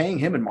between paying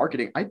him and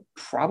marketing. I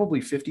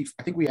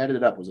think we added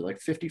it up. Was it like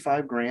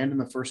 55 grand in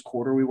the first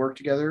quarter we worked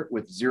together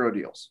with 0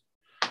 deals?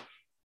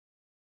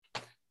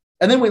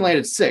 And then we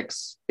landed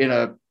 6 in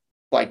a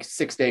like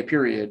 6-day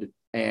period.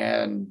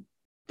 And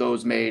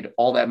those made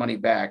all that money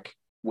back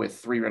with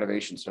 3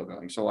 renovations still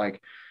going. So like,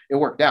 it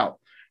worked out,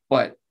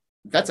 but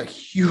that's a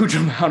huge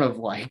amount of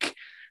like,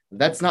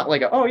 that's not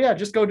like, oh yeah,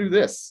 just go do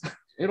this.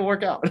 It'll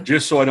work out.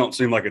 Just so I don't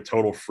seem like a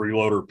total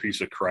freeloader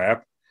piece of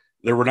crap.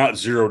 There were not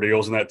 0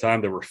 deals in that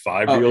time. There were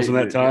 5 deals in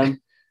that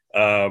time.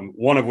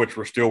 One of which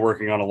we're still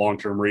working on a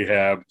long-term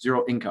rehab.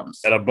 0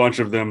 incomes. And a bunch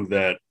of them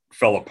that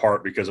fell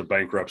apart because of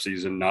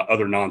bankruptcies and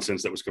other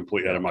nonsense that was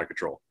completely out of my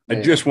control. I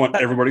just want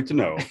everybody to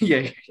know.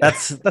 Yeah.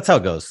 That's how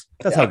it goes.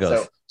 That's how it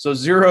goes. So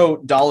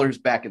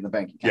 $0 back in the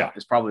bank account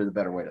is probably the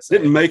better way to say it.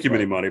 Didn't make him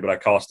any money, but I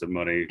cost him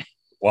money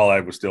while I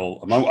was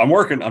still, I'm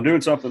working, I'm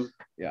doing something.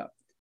 Yeah.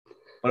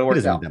 But it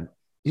worked out.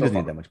 He doesn't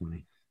need that much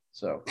money.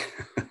 So,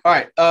 all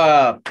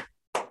right.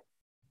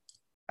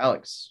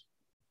 Alex,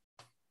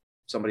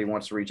 somebody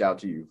wants to reach out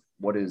to you.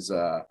 What is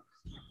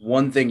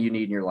one thing you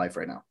need in your life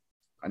right now?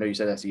 I know you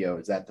said SEO.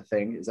 Is that the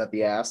thing? Is that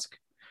the ask?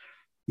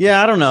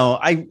 Yeah, I don't know.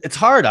 It's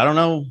hard. I don't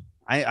know.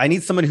 I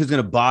need somebody who's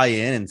going to buy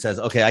in and says,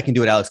 okay, I can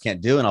do what Alex can't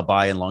do, and I'll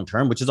buy in long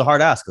term, which is a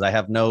hard ask because I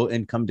have no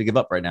income to give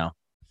up right now.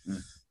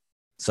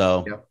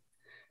 So,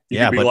 you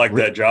could be like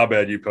that job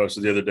ad you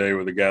posted the other day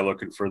with the guy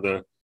looking for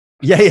the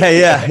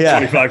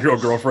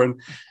 25-year-old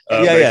girlfriend.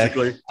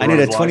 Basically, I need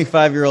a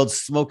 25-year-old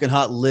smoking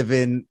hot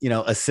living,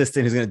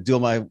 assistant who's going to do all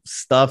my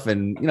stuff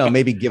and,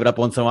 maybe give it up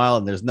once in a while.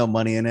 And there's no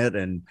money in it.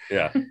 And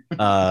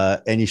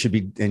and you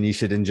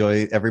should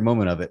enjoy every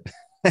moment of it.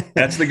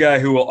 That's the guy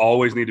who will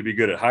always need to be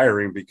good at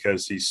hiring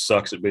because he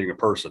sucks at being a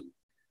person.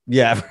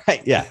 Yeah,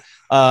 right. Yeah.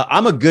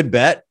 I'm a good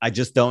bet. I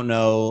just don't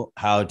know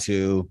how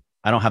to.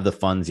 I don't have the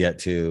funds yet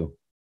to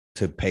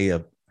pay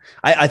a.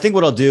 I think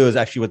what I'll do is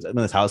actually when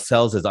this house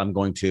sells is I'm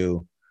going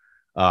to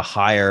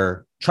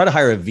try to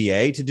hire a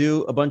VA to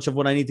do a bunch of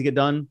what I need to get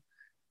done.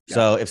 Yeah.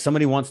 So if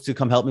somebody wants to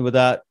come help me with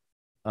that,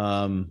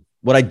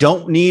 what I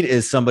don't need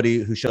is somebody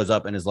who shows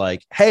up and is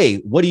like, "Hey,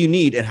 what do you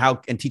need?"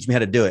 and teach me how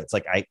to do it. It's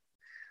like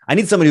I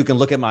need somebody who can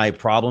look at my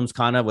problems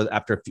kind of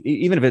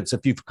even if it's a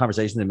few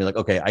conversations and be like,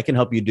 okay, I can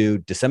help you do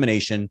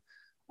dissemination.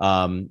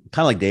 Kind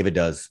of like David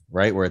does,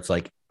 right? Where it's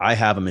like, I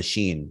have a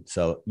machine.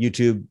 So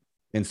YouTube,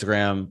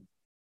 Instagram,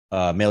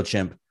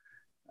 MailChimp,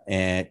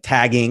 and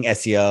tagging,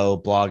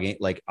 SEO, blogging,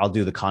 like I'll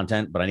do the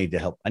content, but I need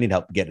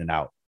help getting it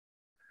out.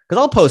 Cause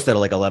I'll post at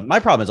like 11.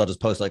 My problem is I'll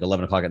just post at like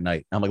 11 o'clock at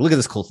night. I'm like, look at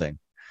this cool thing.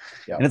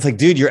 Yep. And it's like,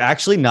 dude, you're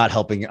actually not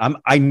helping.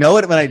 I know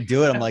it when I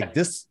do it. I'm like,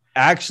 there's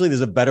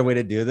a better way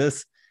to do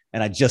this.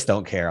 And I just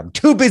don't care. I'm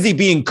too busy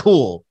being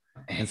cool.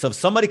 And so if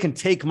somebody can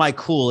take my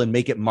cool and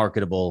make it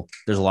marketable,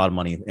 there's a lot of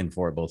money in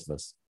for it, both of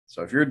us.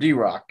 So if you're a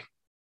D-Rock,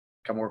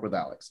 come work with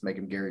Alex. Make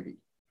him Gary Vee.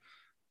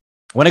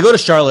 When I go to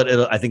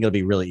Charlotte, I think it'll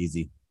be really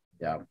easy.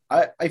 Yeah.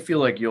 I feel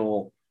like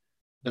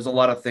there's a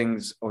lot of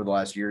things over the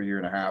last year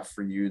and a half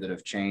for you that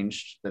have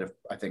changed, that have,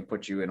 I think,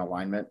 put you in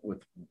alignment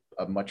with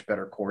a much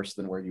better course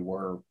than where you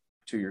were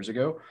 2 years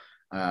ago.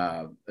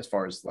 As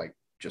far as like,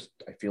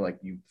 I feel like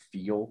you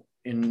feel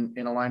in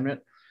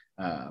alignment.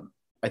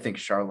 I think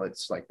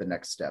Charlotte's like the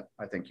next step.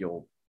 I think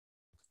it's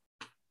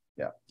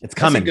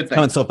coming. It's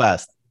coming so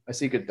fast. I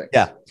see good things.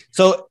 Yeah.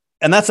 So,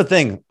 and that's the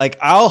thing. Like,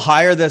 I'll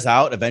hire this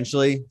out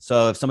eventually.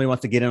 So if somebody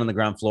wants to get in on the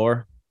ground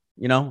floor,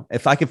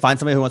 if I can find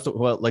somebody who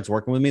likes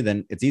working with me,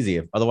 then it's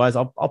easy. Otherwise,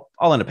 I'll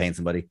end up paying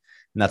somebody,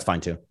 and that's fine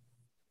too.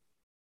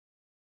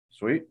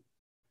 Sweet.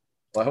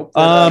 Well,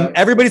 I hope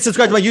everybody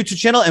subscribe to my YouTube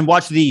channel and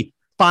watch the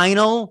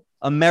final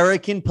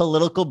American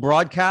political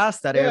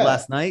broadcast that aired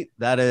last night.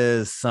 That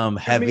is some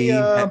heavy.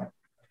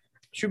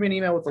 Shoot me an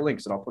email with the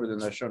links and I'll put it in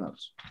the show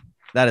notes.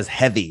 That is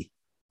heavy,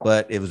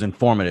 but it was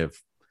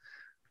informative.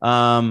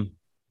 Should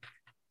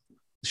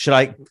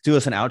I do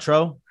us an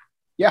outro?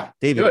 Yeah,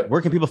 David.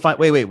 Where can people find?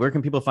 Wait. Where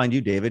can people find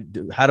you,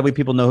 David? How do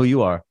people know who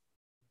you are?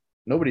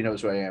 Nobody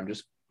knows who I am.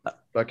 Just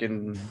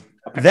fucking.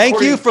 Thank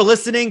you for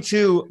listening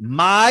to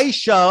my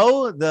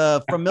show,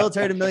 the From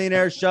Military to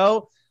Millionaire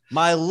show.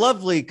 My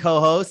lovely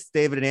co-hosts,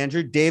 David and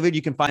Andrew. David,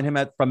 you can find him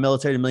at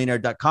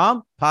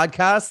FromMilitaryToMillionaire.com,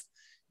 podcast,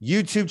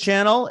 YouTube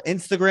channel,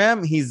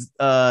 Instagram. He's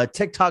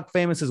TikTok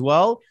famous as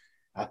well.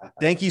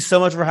 Thank you so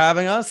much for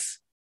having us.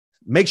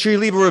 Make sure you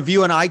leave a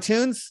review on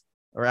iTunes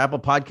or Apple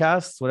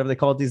Podcasts, whatever they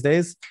call it these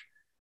days.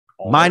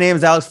 My name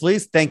is Alex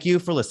Fleece. Thank you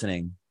for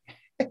listening.